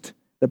beast.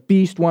 The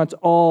beast wants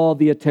all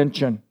the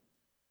attention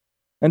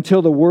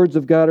until the words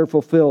of God are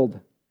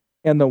fulfilled.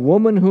 And the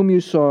woman whom you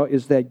saw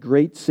is that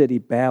great city,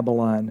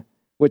 Babylon,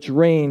 which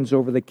reigns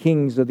over the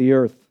kings of the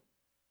earth.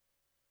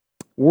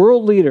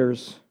 World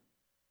leaders,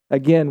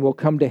 again, will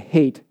come to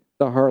hate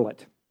the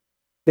harlot.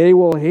 They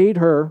will hate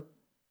her,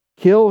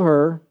 kill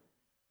her.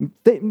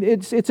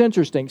 It's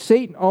interesting.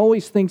 Satan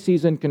always thinks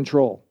he's in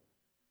control.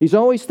 He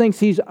always thinks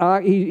he's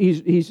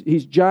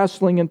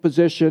jostling in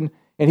position,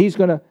 and he's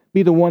going to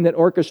be the one that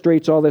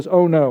orchestrates all this.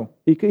 Oh no,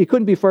 he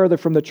couldn't be farther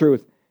from the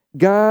truth.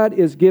 God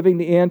is giving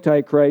the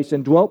Antichrist,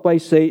 indwelt by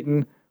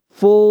Satan,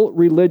 full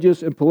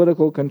religious and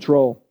political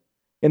control.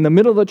 In the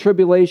middle of the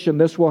tribulation,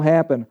 this will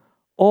happen.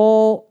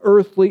 All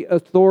earthly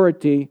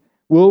authority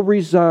will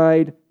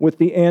reside with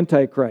the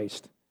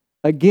Antichrist.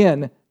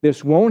 Again,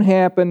 this won't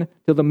happen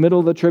till the middle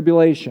of the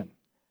tribulation.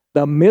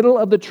 The middle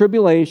of the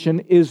tribulation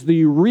is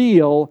the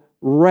real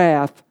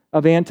wrath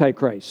of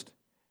Antichrist.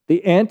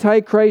 The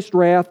Antichrist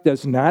wrath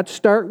does not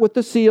start with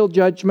the seal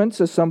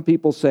judgments, as some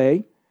people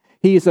say.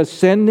 He's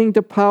ascending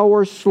to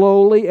power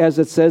slowly, as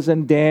it says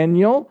in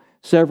Daniel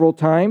several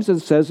times,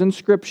 as it says in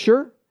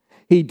Scripture.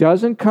 He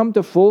doesn't come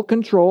to full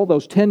control.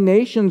 Those 10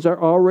 nations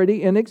are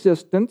already in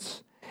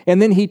existence.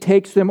 And then he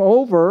takes them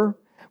over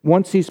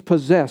once he's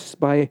possessed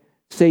by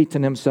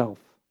Satan himself.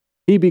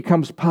 He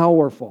becomes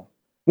powerful,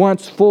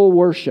 wants full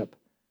worship,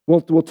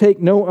 will take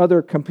no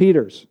other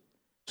competitors.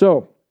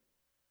 So,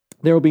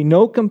 there will be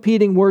no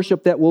competing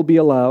worship that will be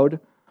allowed.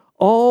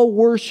 All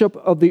worship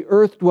of the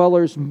earth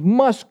dwellers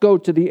must go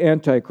to the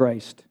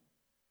Antichrist.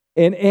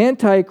 And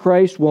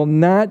Antichrist will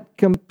not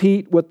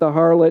compete with the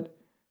harlot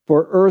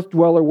for earth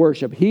dweller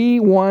worship. He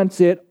wants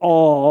it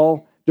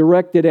all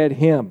directed at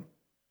him.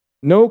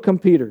 No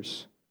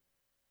competitors.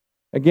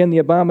 Again, the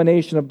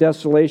abomination of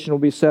desolation will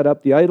be set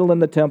up, the idol in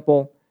the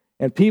temple,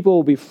 and people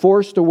will be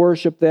forced to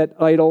worship that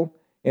idol.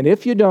 And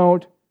if you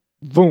don't,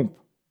 boom,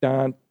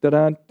 dun, dun,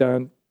 dun,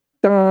 dun,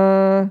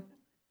 dun.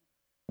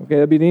 Okay,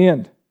 that'll be the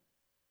end.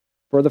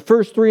 For the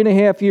first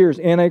 3.5 years,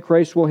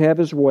 Antichrist will have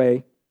his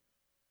way.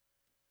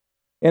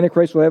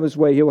 Antichrist will have his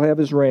way. He will have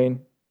his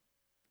reign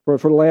for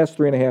the last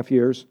 3.5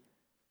 years.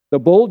 The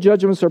bowl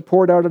judgments are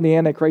poured out on the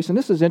Antichrist, and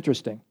this is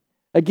interesting.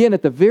 Again,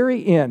 at the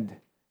very end,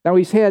 now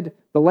he's had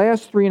the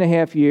last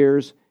 3.5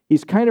 years,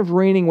 he's kind of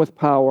reigning with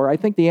power. I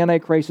think the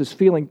Antichrist is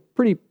feeling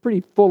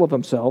pretty full of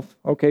himself,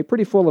 okay,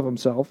 pretty full of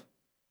himself.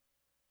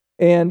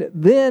 And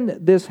then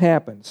this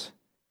happens.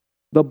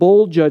 The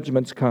bowl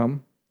judgments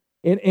come,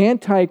 and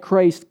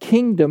Antichrist's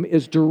kingdom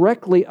is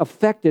directly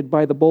affected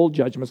by the bowl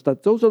judgments.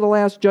 Those are the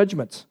last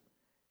judgments.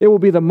 It will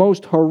be the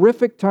most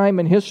horrific time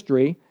in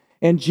history,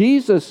 and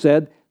Jesus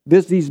said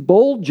these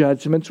bowl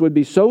judgments would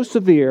be so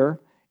severe,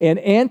 and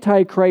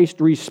Antichrist's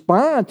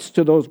response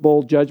to those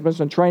bowl judgments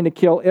and trying to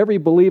kill every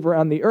believer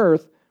on the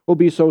earth will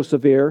be so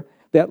severe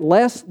that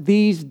lest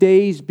these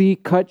days be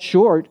cut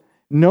short,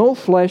 no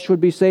flesh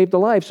would be saved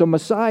alive. So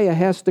Messiah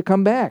has to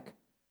come back.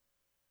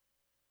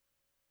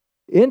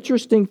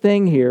 Interesting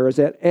thing here is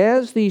that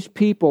as these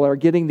people are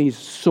getting these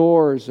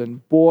sores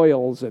and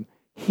boils and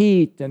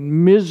heat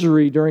and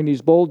misery during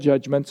these bowl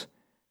judgments,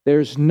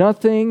 there's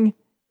nothing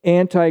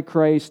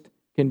Antichrist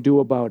can do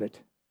about it.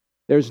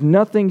 There's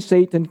nothing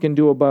Satan can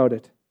do about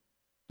it.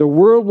 The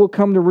world will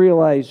come to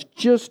realize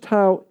just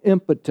how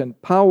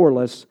impotent,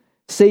 powerless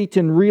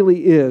Satan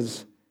really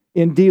is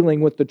in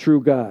dealing with the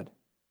true God.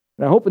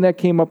 And I'm hoping that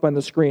came up on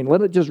the screen.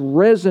 Let it just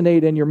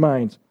resonate in your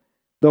minds.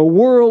 The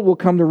world will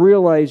come to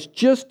realize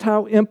just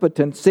how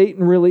impotent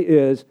Satan really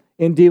is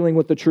in dealing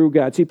with the true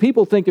God. See,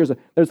 people think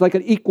there's like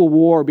an equal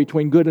war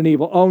between good and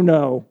evil. Oh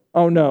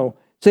no.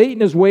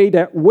 Satan is way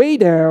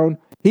down.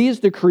 He is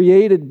the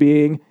created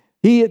being.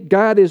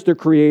 God is the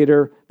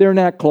creator. They're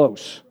not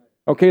close.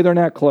 Okay, they're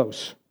not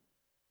close.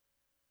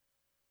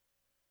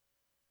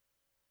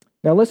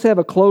 Now let's have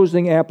a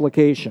closing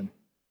application.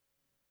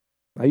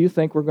 Now you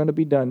think we're going to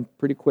be done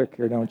pretty quick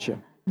here, don't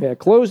you? Yeah,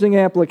 closing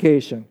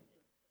application.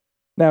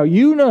 Now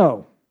you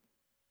know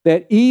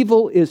that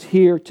evil is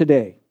here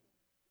today.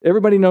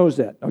 Everybody knows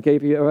that. Okay,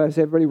 if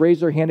everybody raise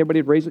their hand,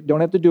 everybody raise it.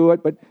 Don't have to do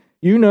it, but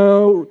you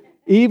know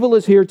evil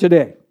is here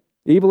today.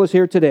 Evil is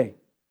here today.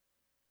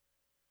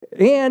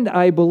 And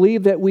I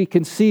believe that we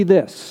can see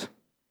this,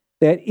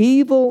 that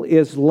evil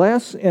is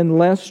less and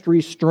less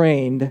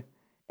restrained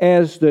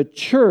as the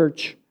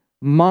church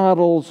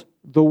models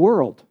the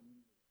world.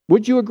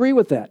 Would you agree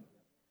with that?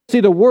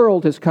 See, the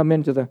world has come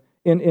into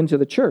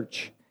the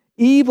church.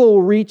 Evil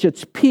will reach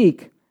its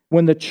peak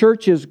when the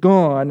church is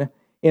gone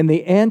and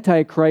the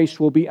Antichrist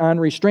will be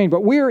unrestrained.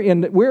 But we're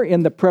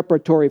in the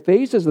preparatory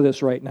phases of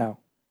this right now.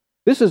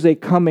 This is a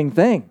coming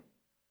thing.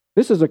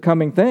 This is a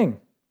coming thing.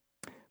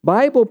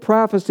 Bible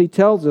prophecy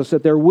tells us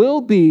that there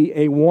will be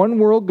a one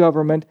world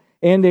government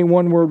and a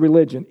one world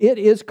religion. It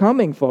is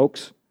coming,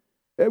 folks.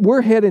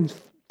 We're heading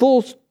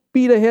full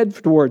speed ahead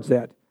towards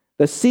that.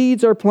 The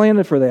seeds are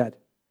planted for that.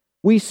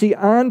 We see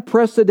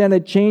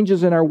unprecedented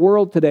changes in our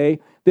world today.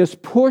 This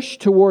push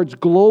towards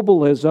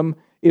globalism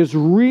is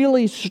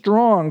really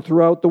strong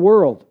throughout the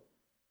world,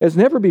 as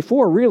never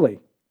before, really.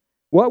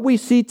 What we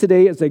see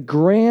today is a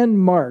grand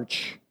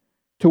march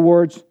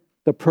towards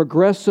the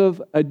progressive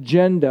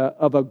agenda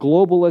of a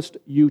globalist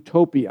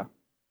utopia.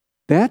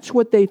 That's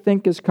what they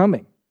think is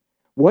coming.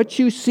 What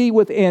you see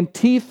with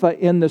Antifa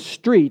in the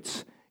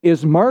streets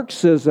is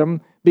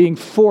Marxism being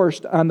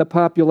forced on the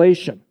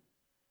population.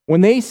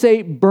 When they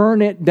say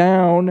burn it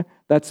down,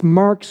 that's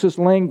Marxist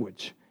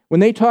language. When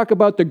they talk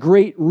about the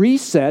Great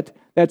Reset,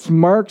 that's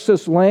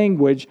Marxist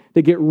language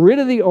to get rid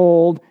of the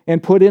old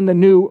and put in the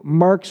new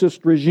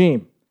Marxist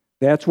regime.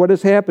 That's what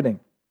is happening.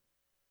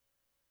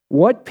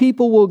 What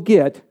people will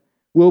get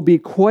will be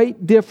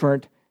quite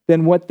different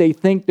than what they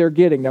think they're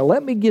getting. Now,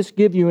 let me just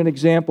give you an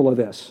example of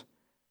this.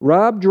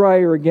 Rob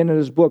Dreyer, again in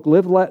his book,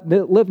 Live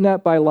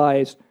Not by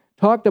Lies,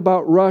 talked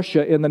about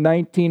Russia in the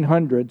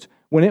 1900s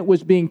when it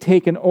was being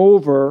taken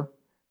over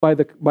by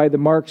the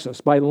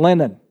Marxists, by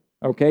Lenin.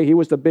 Okay, he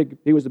was the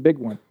big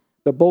one.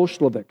 The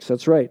Bolsheviks,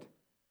 that's right.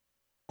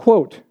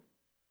 Quote,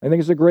 I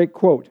think it's a great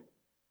quote.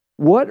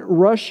 What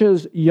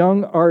Russia's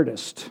young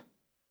artists,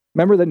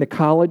 remember that in the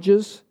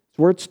colleges, it's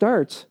where it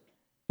starts.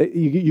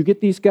 You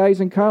get these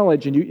guys in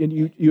college and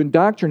you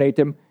indoctrinate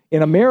them.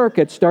 In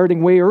America, it's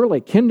starting way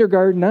early,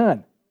 kindergarten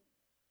on.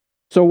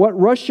 So what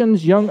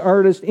Russians, young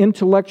artists,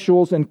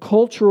 intellectuals, and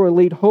cultural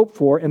elite hoped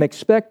for and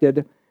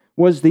expected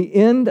was the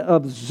end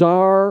of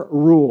Tsar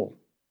rule.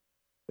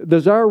 The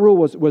Tsar rule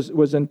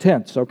was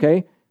intense,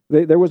 okay?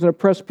 There was an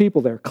oppressed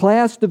people there.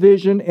 Class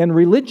division and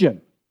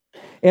religion.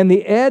 And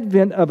the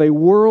advent of a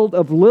world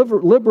of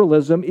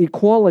liberalism,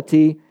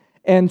 equality,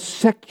 and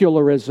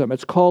secularism.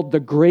 It's called the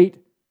Great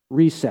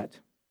Reset.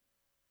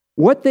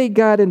 What they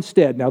got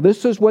instead, now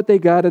this is what they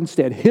got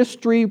instead.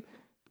 History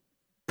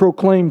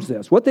proclaims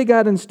this. What they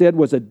got instead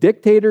was a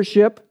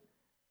dictatorship,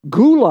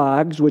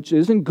 gulags, which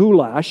isn't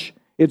goulash,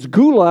 it's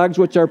gulags,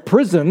 which are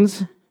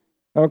prisons,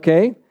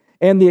 okay?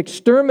 And the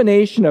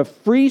extermination of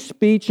free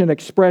speech and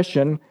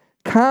expression.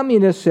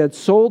 Communists had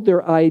sold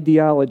their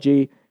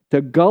ideology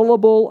to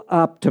gullible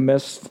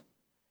optimists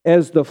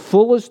as the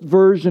fullest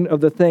version of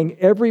the thing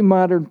every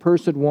modern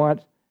person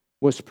wants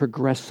was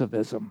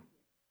progressivism.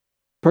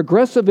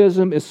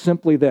 Progressivism is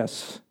simply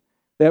this,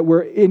 that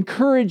we're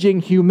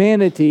encouraging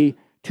humanity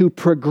to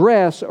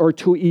progress or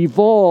to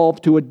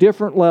evolve to a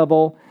different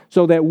level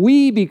so that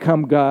we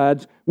become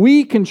gods,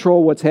 we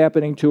control what's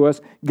happening to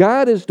us,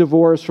 God is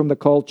divorced from the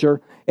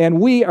culture, and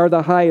we are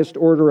the highest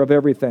order of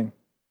everything.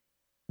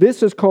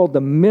 This is called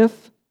the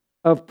myth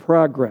of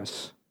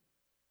progress.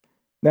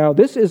 Now,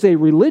 this is a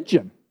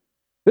religion.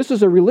 This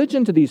is a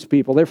religion to these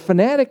people. They're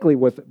fanatically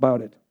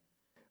about it.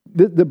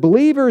 The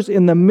believers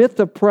in the myth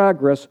of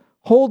progress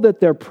hold that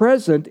their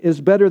present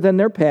is better than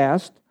their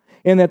past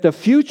and that the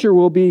future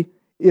will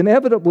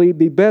inevitably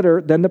be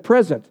better than the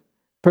present,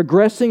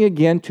 progressing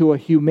again to a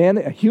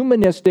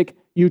humanistic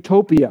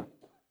utopia.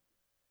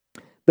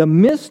 The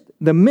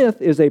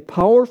myth is a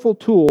powerful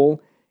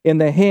tool in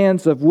the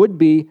hands of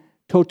would-be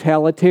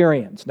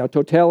totalitarians. Now,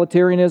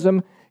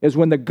 totalitarianism is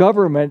when the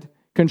government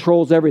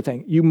controls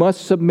everything. You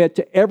must submit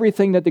to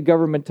everything that the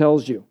government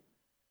tells you.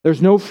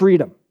 There's no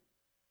freedom.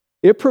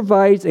 It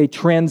provides a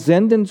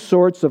transcendent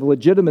source of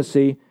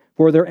legitimacy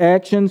for their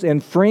actions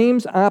and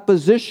frames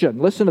opposition.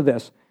 Listen to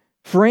this.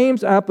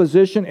 Frames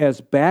opposition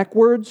as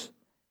backwards,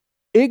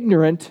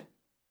 ignorant,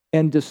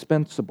 and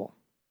dispensable.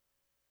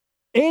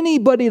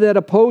 Anybody that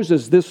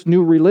opposes this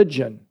new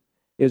religion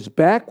is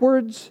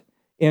backwards,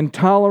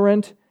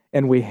 intolerant,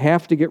 and we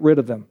have to get rid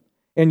of them.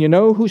 And you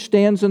know who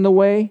stands in the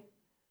way?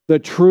 The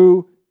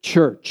true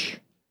church.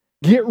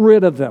 Get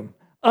rid of them.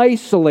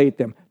 Isolate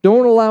them.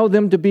 Don't allow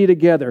them to be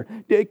together.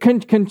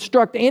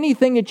 Construct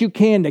anything that you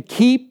can to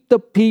keep the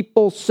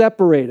people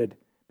separated.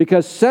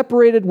 Because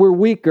separated, we're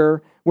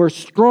weaker. We're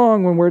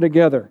strong when we're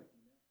together.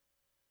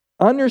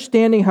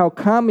 Understanding how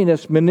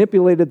communists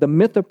manipulated the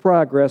myth of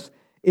progress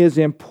is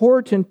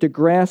important to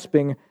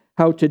grasping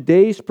how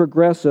today's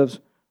progressives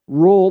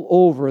roll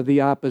over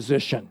the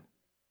opposition.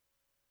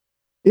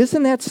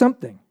 Isn't that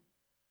something?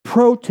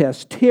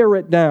 Protest, tear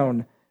it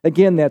down.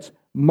 Again, that's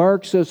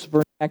Marxist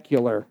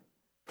vernacular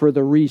for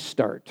the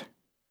restart,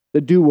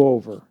 the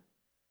do-over,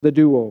 the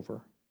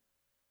do-over.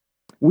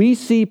 We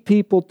see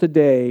people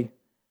today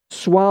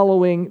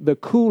swallowing the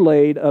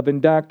Kool-Aid of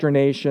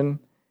indoctrination,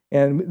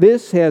 and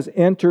this has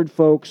entered,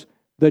 folks,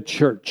 the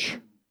church.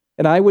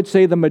 And I would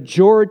say the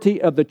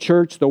majority of the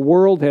church, the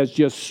world, has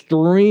just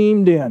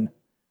streamed in.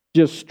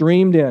 Just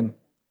streamed in.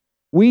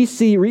 We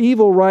see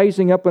evil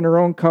rising up in our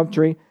own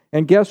country,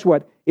 and guess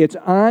what? It's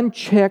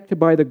unchecked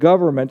by the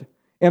government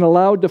and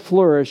allowed to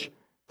flourish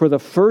for the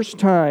first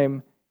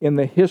time in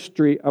the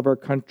history of our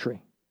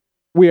country.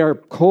 We are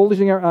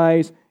closing our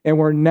eyes, and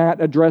we're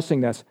not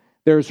addressing this.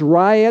 There's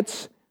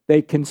riots.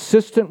 They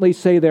consistently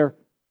say they're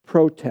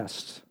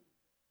protests.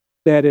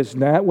 That is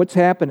not what's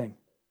happening.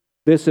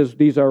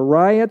 These are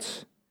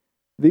riots.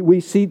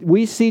 We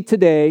see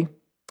today,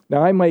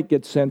 now I might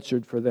get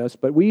censored for this,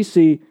 but we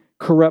see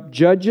corrupt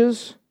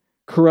judges,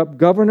 corrupt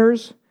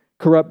governors,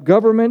 corrupt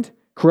government,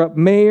 corrupt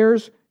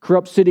mayors,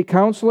 corrupt city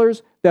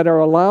councilors that are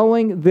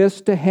allowing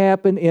this to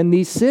happen in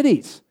these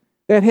cities.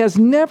 That has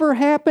never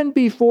happened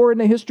before in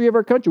the history of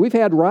our country. We've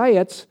had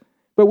riots,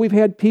 but we've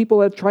had people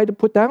that tried to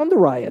put down the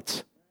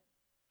riots.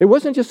 It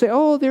wasn't just say,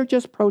 oh, they're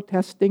just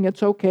protesting.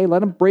 It's okay. Let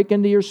them break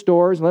into your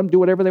stores. Let them do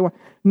whatever they want.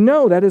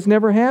 No, that has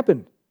never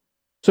happened.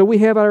 So we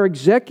have our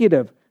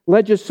executive,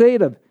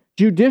 legislative,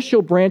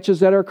 judicial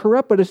branches that are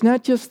corrupt, but it's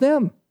not just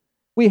them.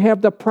 We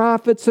have the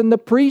prophets and the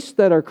priests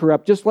that are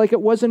corrupt, just like it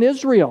was in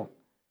Israel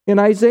in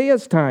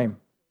Isaiah's time.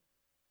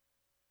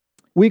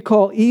 We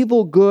call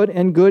evil good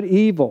and good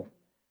evil.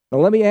 Now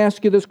let me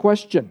ask you this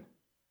question.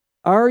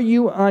 Are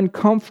you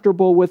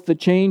uncomfortable with the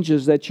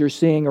changes that you're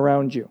seeing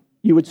around you?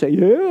 You would say,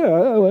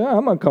 yeah,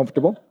 I'm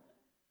uncomfortable.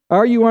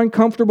 Are you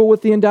uncomfortable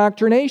with the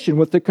indoctrination,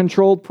 with the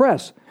controlled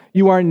press?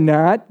 You are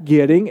not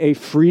getting a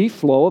free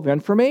flow of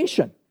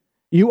information.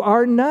 You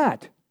are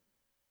not.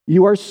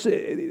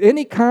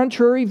 Any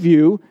contrary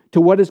view to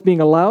what is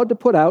being allowed to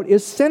put out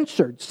is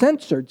censored.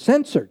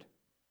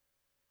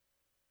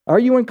 Are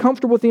you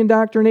uncomfortable with the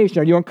indoctrination?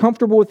 Are you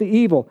uncomfortable with the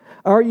evil?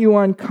 Are you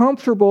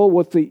uncomfortable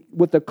with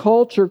the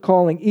culture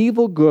calling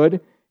evil good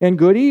and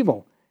good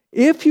evil?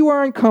 If you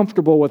are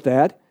uncomfortable with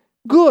that,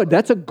 Good,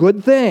 that's a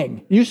good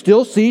thing. You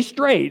still see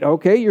straight,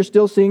 okay? You're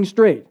still seeing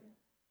straight.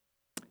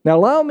 Now,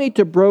 allow me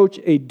to broach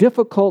a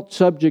difficult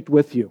subject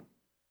with you.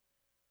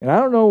 And I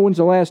don't know when's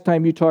the last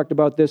time you talked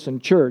about this in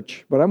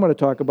church, but I'm going to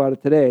talk about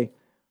it today.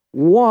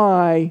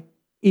 Why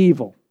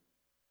evil?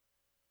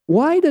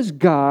 Why does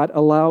God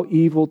allow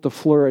evil to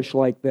flourish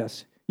like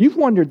this? You've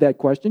wondered that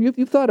question.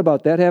 You've thought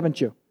about that,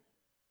 haven't you?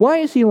 Why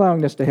is He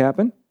allowing this to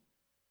happen?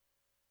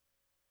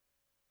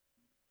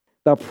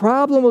 The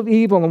problem of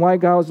evil and why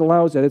God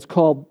allows it, it's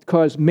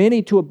caused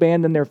many to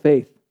abandon their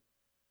faith.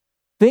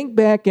 Think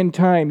back in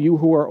time, you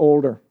who are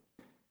older.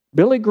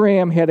 Billy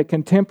Graham had a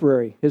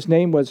contemporary. His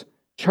name was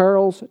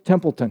Charles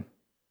Templeton.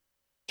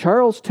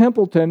 Charles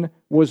Templeton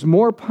was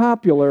more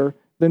popular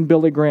than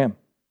Billy Graham.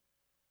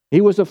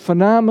 He was a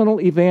phenomenal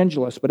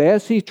evangelist, but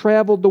as he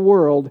traveled the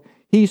world,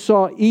 he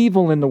saw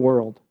evil in the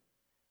world.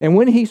 And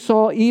when he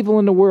saw evil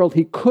in the world,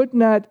 he could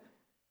not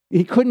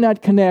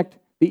connect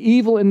the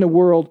evil in the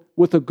world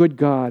with a good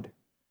God.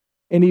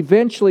 And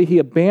eventually he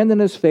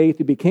abandoned his faith,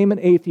 he became an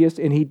atheist,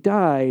 and he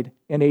died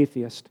an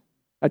atheist.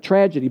 A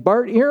tragedy.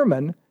 Bart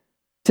Ehrman,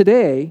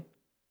 today,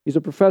 he's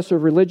a professor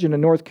of religion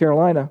in North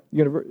Carolina,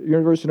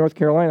 University of North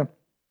Carolina.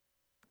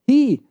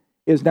 He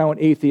is now an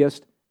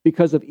atheist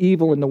because of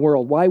evil in the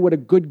world. Why would a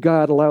good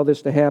God allow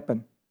this to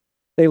happen?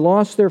 They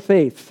lost their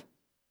faith.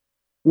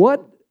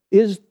 What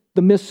is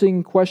the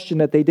missing question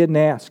that they didn't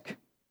ask?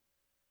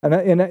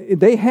 And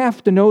they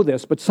have to know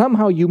this, but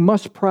somehow you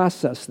must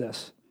process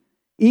this.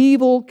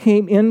 Evil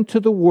came into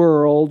the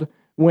world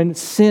when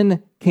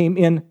sin came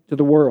into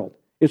the world.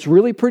 It's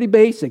really pretty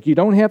basic. You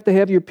don't have to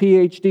have your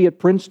PhD at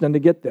Princeton to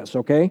get this,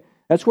 okay?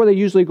 That's where they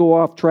usually go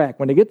off track.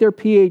 When they get their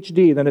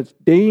PhD, then it's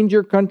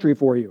danger country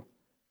for you.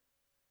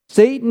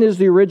 Satan is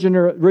the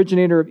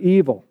originator of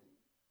evil.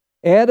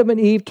 Adam and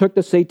Eve took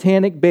the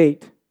satanic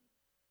bait.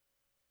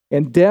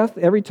 And death,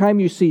 every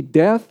time you see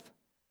death,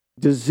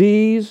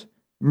 disease,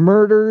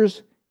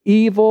 murders,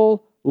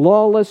 evil,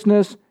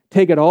 lawlessness,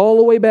 take it all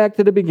the way back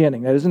to the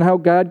beginning. That isn't how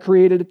God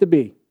created it to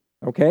be.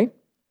 Okay?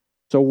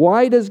 So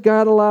why does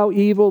God allow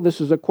evil? This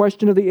is a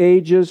question of the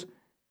ages.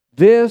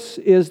 This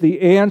is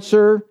the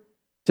answer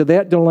to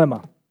that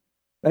dilemma.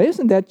 Now,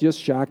 isn't that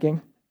just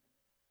shocking?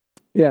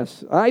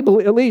 Yes, I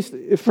believe, at least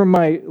from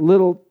my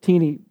little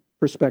teeny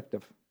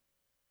perspective.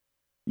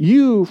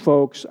 You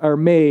folks are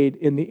made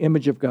in the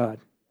image of God.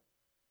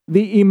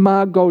 The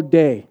imago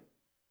Dei.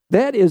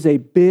 That is a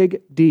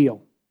big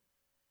deal.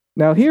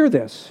 Now hear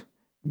this.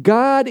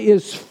 God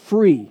is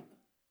free.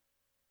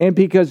 And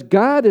because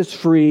God is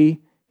free,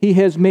 He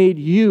has made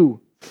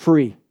you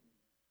free.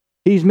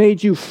 He's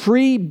made you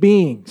free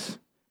beings.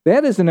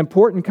 That is an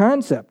important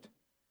concept.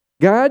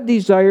 God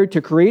desired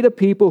to create a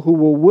people who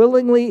will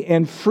willingly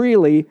and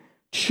freely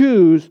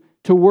choose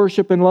to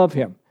worship and love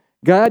Him.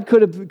 God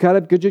could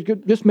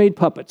have just made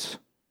puppets.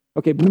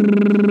 Okay,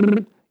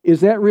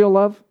 is that real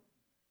love?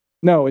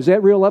 No. Is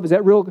that real love? Is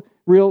that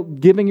real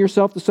giving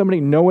yourself to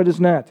somebody? No, it is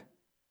not.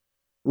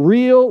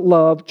 Real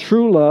love,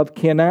 true love,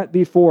 cannot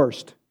be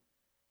forced.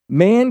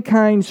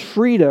 Mankind's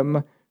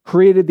freedom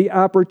created the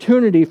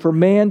opportunity for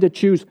man to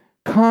choose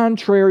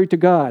contrary to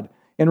God.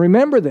 And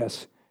remember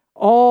this,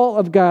 all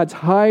of God's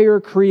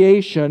higher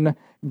creation,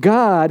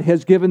 God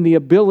has given the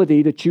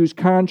ability to choose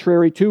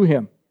contrary to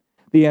Him.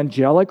 The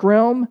angelic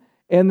realm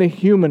and the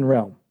human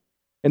realm.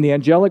 In the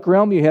angelic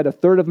realm, you had a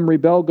third of them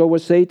rebel, go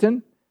with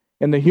Satan.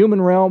 In the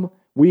human realm,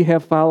 we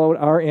have followed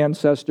our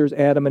ancestors,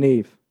 Adam and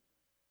Eve.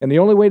 And the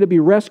only way to be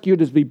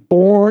rescued is to be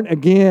born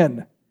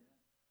again.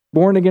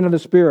 Born again of the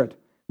Spirit.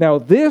 Now,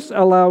 this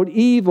allowed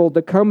evil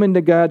to come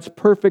into God's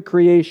perfect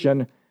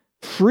creation.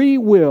 Free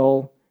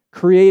will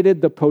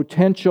created the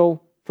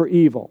potential for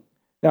evil.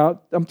 Now,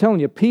 I'm telling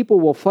you,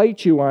 people will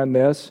fight you on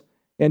this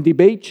and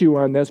debate you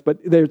on this, but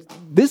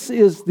it's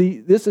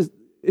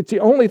the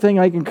only thing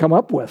I can come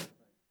up with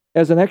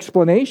as an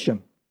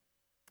explanation.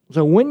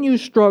 So when you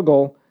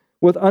struggle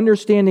with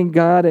understanding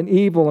God and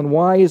evil and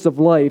whys of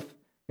life,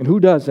 and who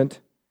doesn't,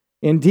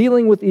 in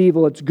dealing with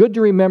evil, it's good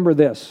to remember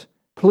this.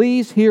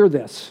 Please hear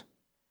this.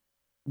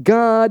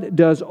 God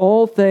does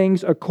all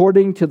things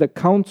according to the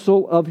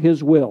counsel of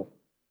His will.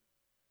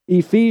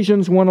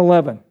 Ephesians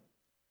 1:11.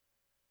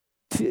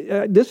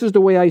 This is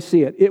the way I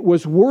see it. It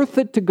was worth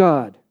it to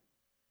God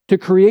to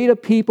create a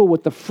people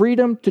with the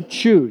freedom to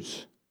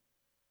choose,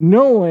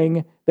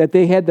 knowing that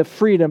they had the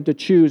freedom to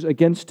choose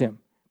against Him,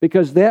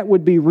 because that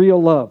would be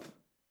real love.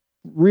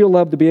 Real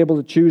love to be able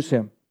to choose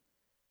Him.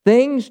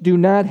 Things do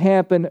not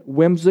happen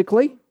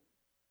whimsically,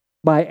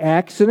 by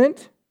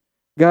accident.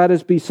 God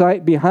is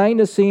behind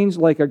the scenes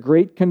like a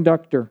great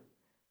conductor.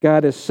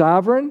 God is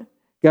sovereign.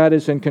 God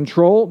is in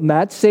control.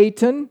 Not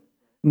Satan,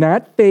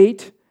 not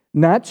fate,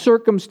 not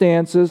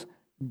circumstances.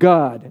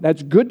 God.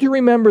 That's good to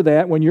remember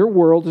that when your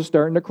world is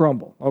starting to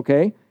crumble,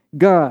 okay?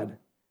 God.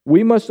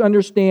 We must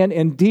understand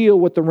and deal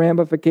with the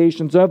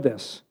ramifications of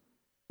this.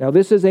 Now,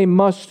 this is a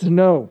must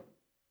know.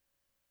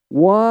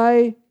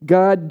 Why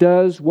God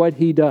does what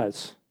He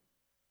does,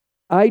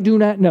 I do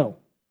not know.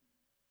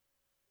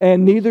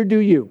 And neither do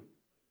you.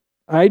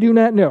 I do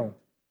not know.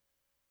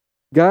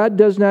 God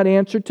does not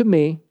answer to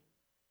me.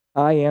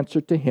 I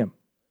answer to Him.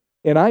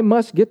 And I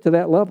must get to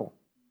that level.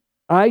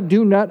 I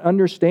do not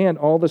understand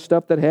all the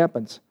stuff that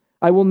happens.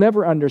 I will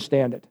never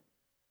understand it.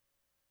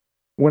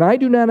 When I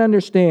do not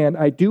understand,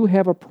 I do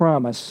have a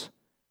promise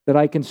that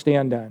I can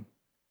stand on.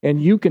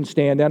 And you can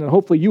stand on, and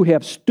hopefully you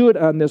have stood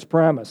on this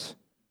promise.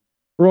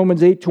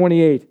 Romans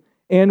 8:28.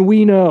 And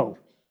we know,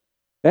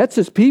 that's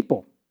His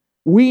people.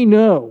 We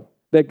know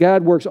that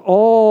God works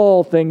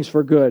all things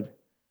for good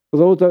for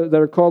those that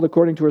are called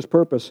according to His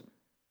purpose.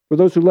 For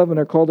those who love Him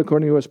are called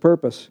according to His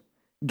purpose.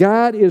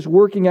 God is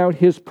working out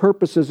His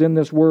purposes in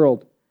this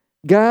world.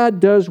 God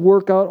does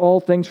work out all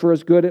things for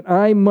His good, and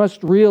I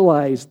must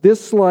realize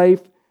this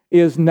life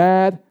is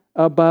not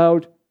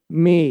about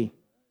me.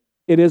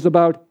 It is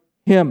about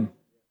Him.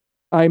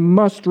 I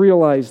must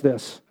realize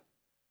this.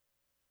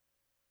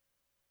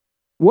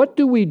 What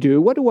do we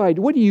do? What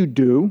do you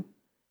do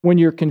when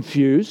you're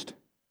confused?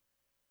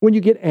 When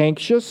you get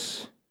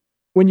anxious?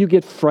 When you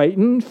get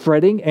frightened,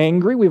 fretting,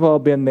 angry? We've all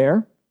been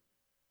there.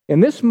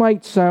 And this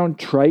might sound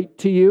trite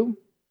to you,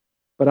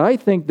 but I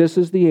think this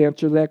is the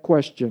answer to that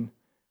question.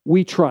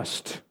 We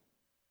trust.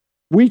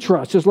 We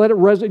trust. Just let it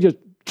resonate. Just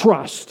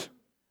trust.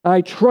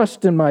 I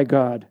trust in my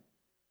God.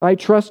 I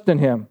trust in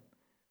Him.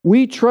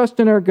 We trust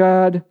in our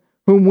God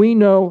whom we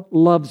know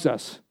loves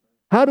us.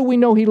 How do we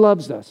know He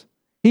loves us?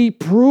 He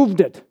proved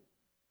it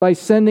by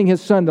sending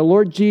His Son, the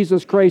Lord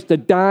Jesus Christ, to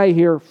die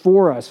here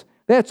for us.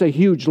 That's a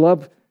huge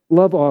love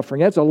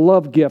offering. That's a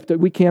love gift that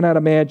we cannot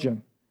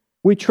imagine.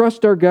 We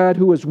trust our God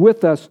who is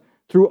with us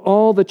through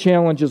all the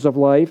challenges of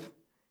life.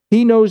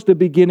 He knows the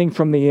beginning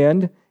from the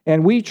end,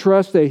 and we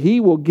trust that He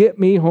will get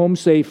me home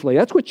safely.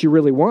 That's what you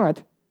really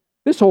want.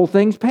 This whole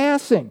thing's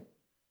passing.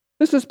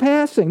 This is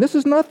passing. This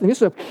is nothing.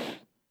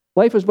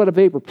 Life is but a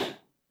vapor.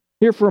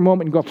 Here for a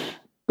moment and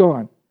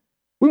gone.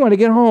 We want to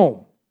get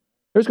home.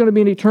 There's going to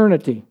be an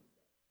eternity.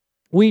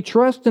 We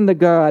trust in the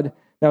God.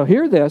 Now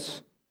hear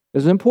this.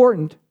 This is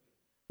important.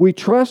 We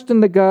trust in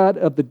the God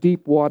of the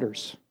deep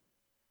waters.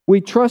 We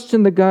trust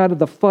in the God of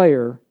the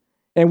fire,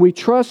 and we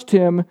trust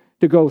Him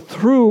to go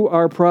through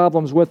our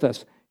problems with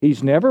us.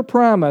 He's never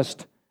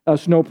promised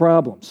us no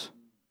problems.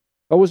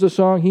 What was the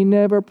song? He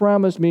never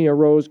promised me a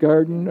rose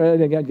garden. I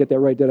didn't get that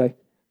right, did I?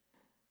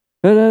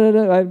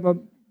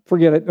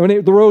 Forget it.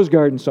 The Rose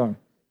Garden song.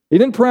 He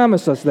didn't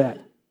promise us that.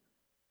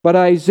 But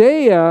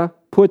Isaiah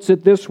puts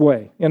it this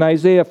way in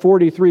Isaiah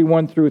 43,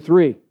 1 through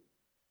 3.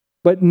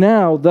 But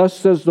now, thus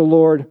says the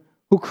Lord,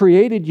 who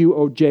created you,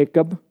 O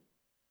Jacob,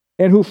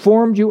 and who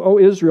formed you, O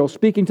Israel,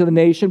 speaking to the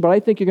nation, but I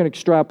think you're going to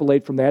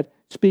extrapolate from that,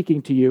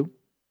 speaking to you.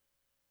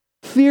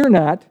 Fear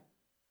not.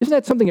 Isn't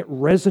that something that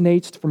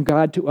resonates from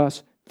God to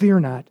us? Fear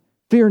not,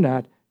 fear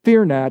not,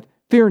 fear not,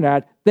 fear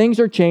not. Things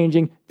are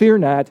changing. Fear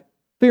not,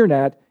 fear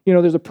not. You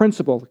know, there's a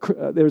principle.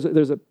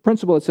 There's a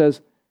principle that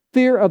says,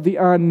 fear of the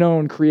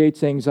unknown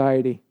creates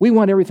anxiety. We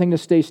want everything to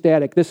stay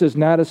static. This is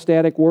not a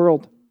static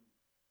world.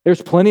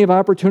 There's plenty of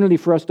opportunity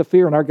for us to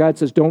fear, and our God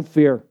says, don't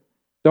fear.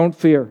 Don't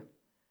fear.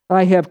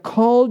 I have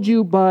called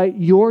you by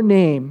your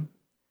name,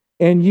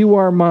 and you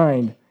are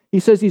mine. He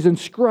says He's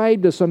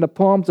inscribed us on the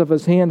palms of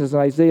His hands in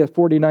Isaiah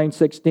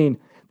 49:16.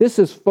 This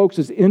is, folks,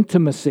 is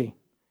intimacy.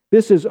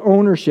 This is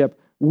ownership.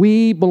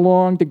 We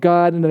belong to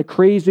God in a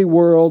crazy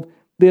world.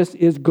 This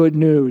is good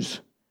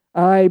news.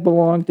 I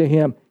belong to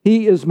Him.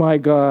 He is my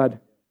God.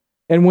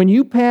 And when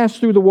you pass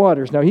through the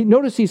waters, now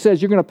notice He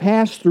says you're going to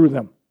pass through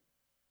them.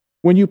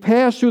 When you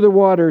pass through the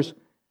waters,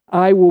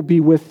 I will be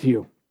with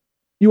you.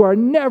 You are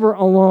never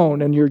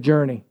alone in your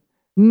journey.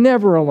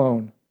 Never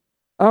alone.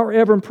 Our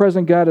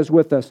ever-present God is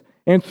with us.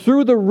 And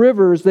through the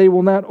rivers, they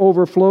will not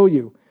overflow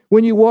you.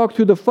 When you walk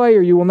through the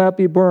fire, you will not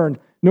be burned,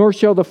 nor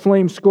shall the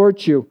flame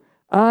scorch you.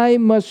 I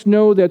must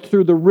know that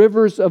through the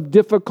rivers of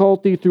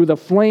difficulty, through the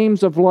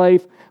flames of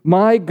life,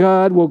 my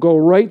God will go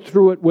right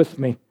through it with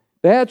me.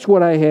 That's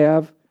what I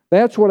have.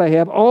 That's what I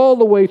have. All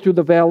the way through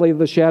the valley of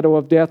the shadow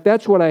of death.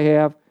 That's what I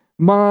have.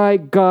 My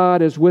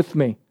God is with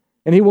me,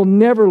 and He will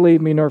never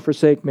leave me nor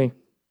forsake me.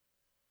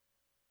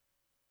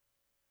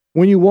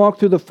 When you walk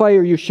through the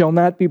fire, you shall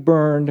not be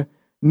burned,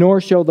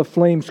 nor shall the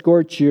flame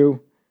scorch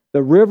you.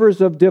 The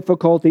rivers of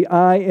difficulty,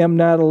 I am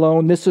not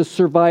alone. This is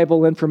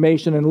survival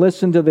information, and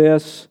listen to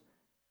this.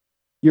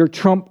 Your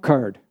trump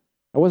card.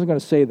 I wasn't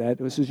going to say that.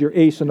 This is your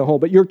ace in the hole,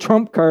 but your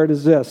trump card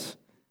is this.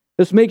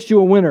 This makes you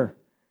a winner.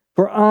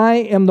 For I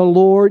am the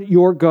Lord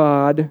your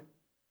God,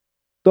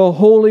 the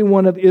Holy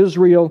One of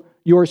Israel,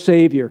 your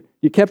Savior.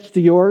 You kept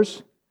to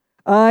yours?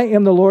 I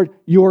am the Lord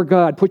your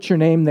God. Put your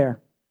name there.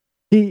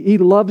 He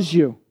loves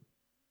you.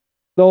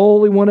 The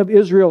Holy One of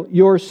Israel,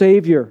 your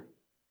Savior.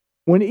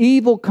 When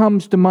evil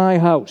comes to my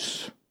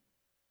house,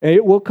 and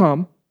it will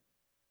come,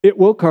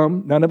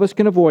 none of us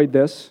can avoid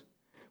this.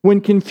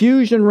 When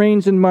confusion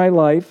reigns in my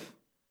life,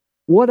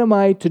 what am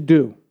I to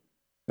do?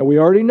 Now we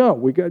already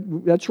know.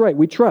 That's right,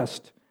 we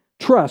trust.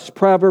 Trust,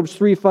 Proverbs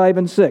 3, 5,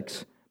 and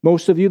 6.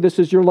 Most of you, this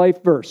is your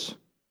life verse.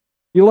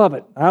 You love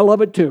it. I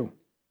love it too.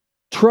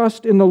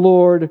 Trust in the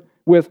Lord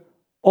with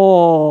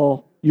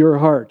all your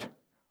heart.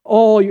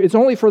 It's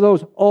only for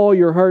those all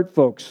your heart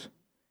folks.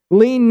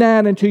 Lean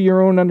not into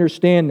your own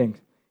understanding.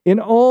 In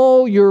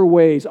all your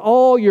ways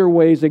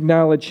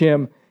acknowledge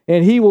Him,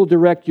 and He will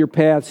direct your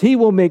paths. He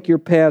will make your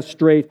paths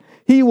straight.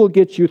 He will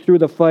get you through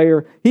the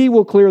fire. He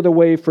will clear the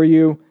way for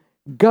you.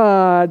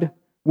 God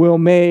will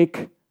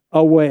make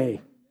a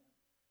way.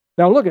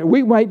 Now look,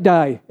 we might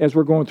die as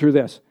we're going through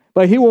this,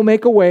 but He will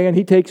make a way, and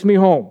He takes me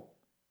home.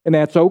 And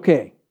that's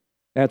okay.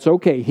 That's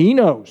okay. He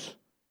knows.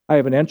 I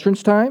have an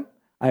entrance time.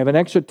 I have an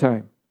exit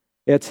time.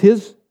 It's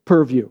His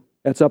purview.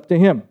 That's up to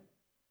Him.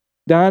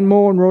 Don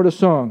Moen wrote a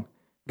song,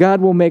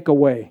 God will make a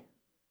way.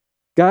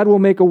 God will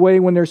make a way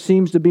when there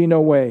seems to be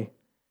no way.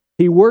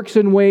 He works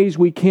in ways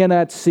we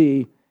cannot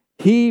see.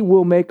 He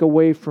will make a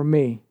way for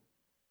me.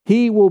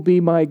 He will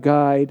be my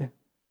guide.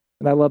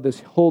 And I love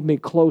this. Hold me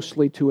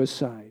closely to His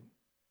side.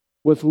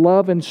 With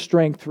love and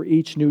strength for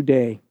each new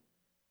day.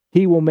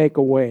 He will make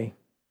a way.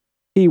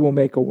 He will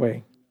make a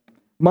way.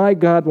 My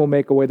God will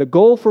make a way. The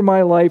goal for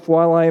my life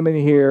while I am in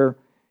here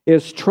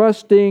is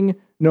trusting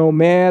no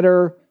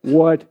matter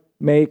what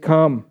may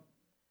come.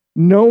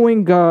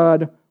 Knowing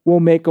God will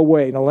make a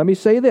way. Now let me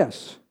say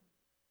this.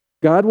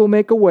 God will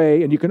make a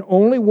way, and you can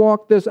only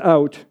walk this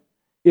out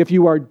if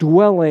you are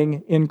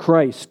dwelling in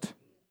Christ.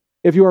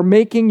 If you are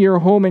making your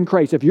home in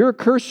Christ. If you're a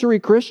cursory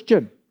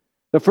Christian,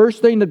 the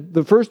first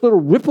little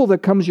ripple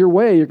that comes your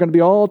way, you're going to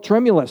be all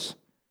tremulous.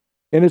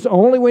 And it's the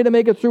only way to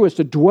make it through is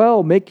to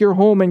dwell, make your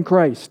home in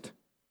Christ.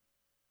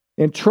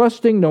 And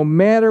trusting no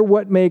matter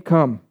what may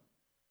come.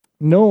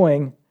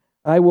 Knowing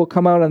I will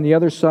come out on the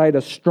other side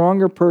a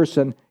stronger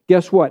person.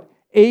 Guess what?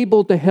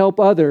 Able to help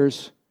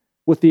others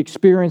with the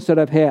experience that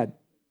I've had.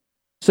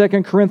 2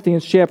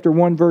 Corinthians chapter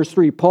 1, verse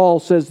 3, Paul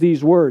says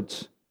these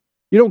words.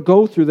 You don't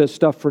go through this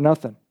stuff for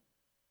nothing.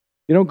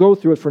 You don't go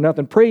through it for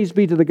nothing. Praise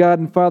be to the God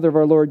and Father of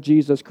our Lord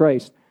Jesus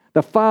Christ,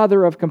 the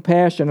Father of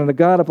compassion and the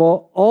God of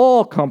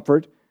all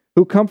comfort,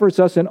 who comforts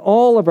us in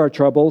all of our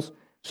troubles,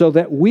 so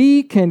that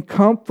we can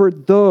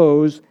comfort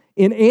those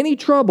in any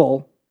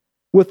trouble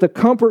with the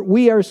comfort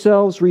we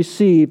ourselves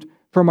received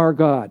from our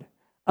God.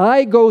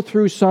 I go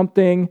through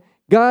something,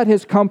 God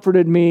has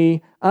comforted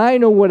me, I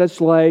know what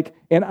it's like,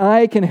 and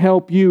I can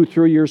help you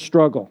through your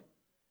struggle.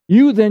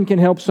 You then can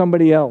help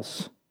somebody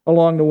else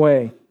along the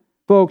way.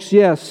 Folks,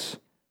 yes,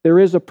 there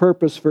is a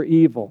purpose for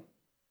evil.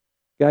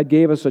 God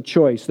gave us a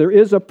choice. There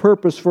is a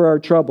purpose for our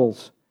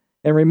troubles.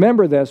 And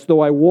remember this,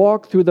 though I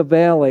walk through the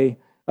valley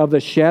of the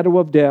shadow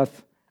of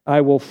death,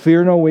 I will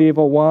fear no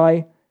evil.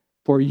 Why?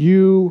 For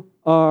you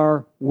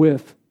are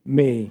with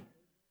me.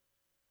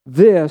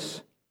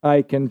 This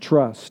I can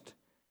trust.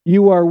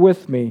 You are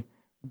with me.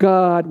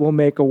 God will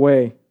make a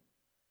way.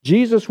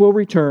 Jesus will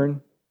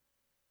return.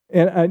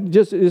 And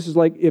this is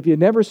like, if you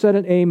never said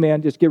an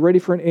amen, just get ready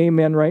for an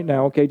amen right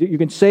now, okay? You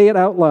can say it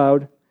out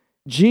loud.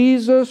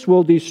 Jesus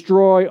will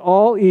destroy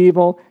all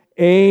evil.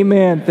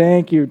 Amen.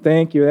 Thank you.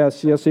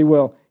 Yes, He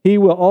will. He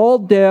will all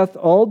death,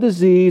 all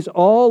disease,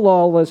 all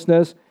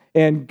lawlessness,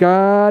 and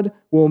God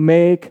will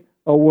make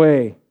a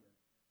way.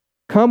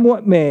 Come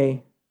what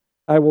may,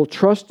 I will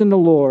trust in the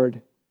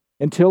Lord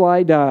until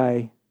I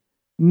die,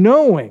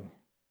 knowing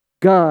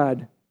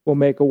God will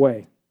make a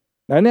way.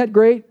 Isn't that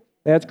great?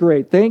 That's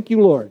great. Thank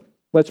you, Lord.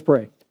 Let's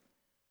pray.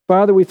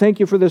 Father, we thank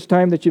you for this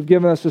time that you've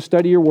given us to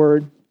study your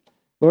word.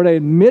 Lord, I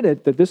admit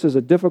it that this is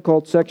a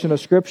difficult section of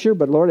Scripture,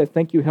 but Lord, I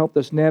think you helped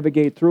us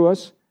navigate through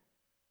us.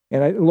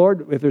 And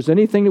Lord, if there's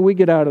anything that we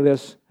get out of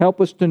this,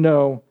 help us to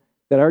know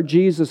that our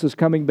Jesus is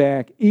coming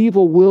back.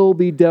 Evil will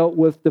be dealt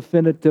with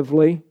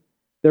definitively.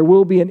 There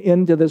will be an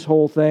end to this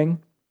whole thing.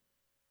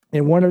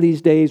 And one of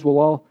these days this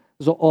will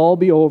all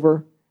be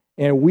over,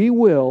 and we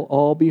will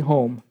all be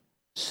home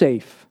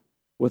safe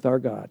with our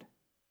God.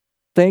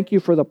 Thank you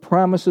for the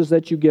promises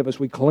that you give us.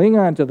 We cling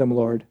on to them,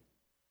 Lord.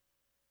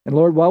 And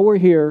Lord, while we're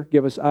here,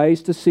 give us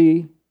eyes to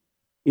see,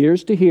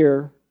 ears to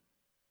hear,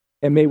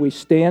 and may we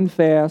stand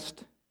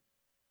fast,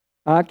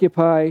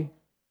 occupy,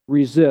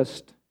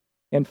 resist,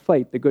 and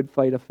fight the good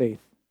fight of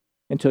faith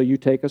until you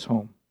take us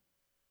home.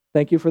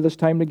 Thank you for this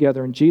time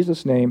together. In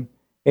Jesus' name,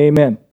 amen.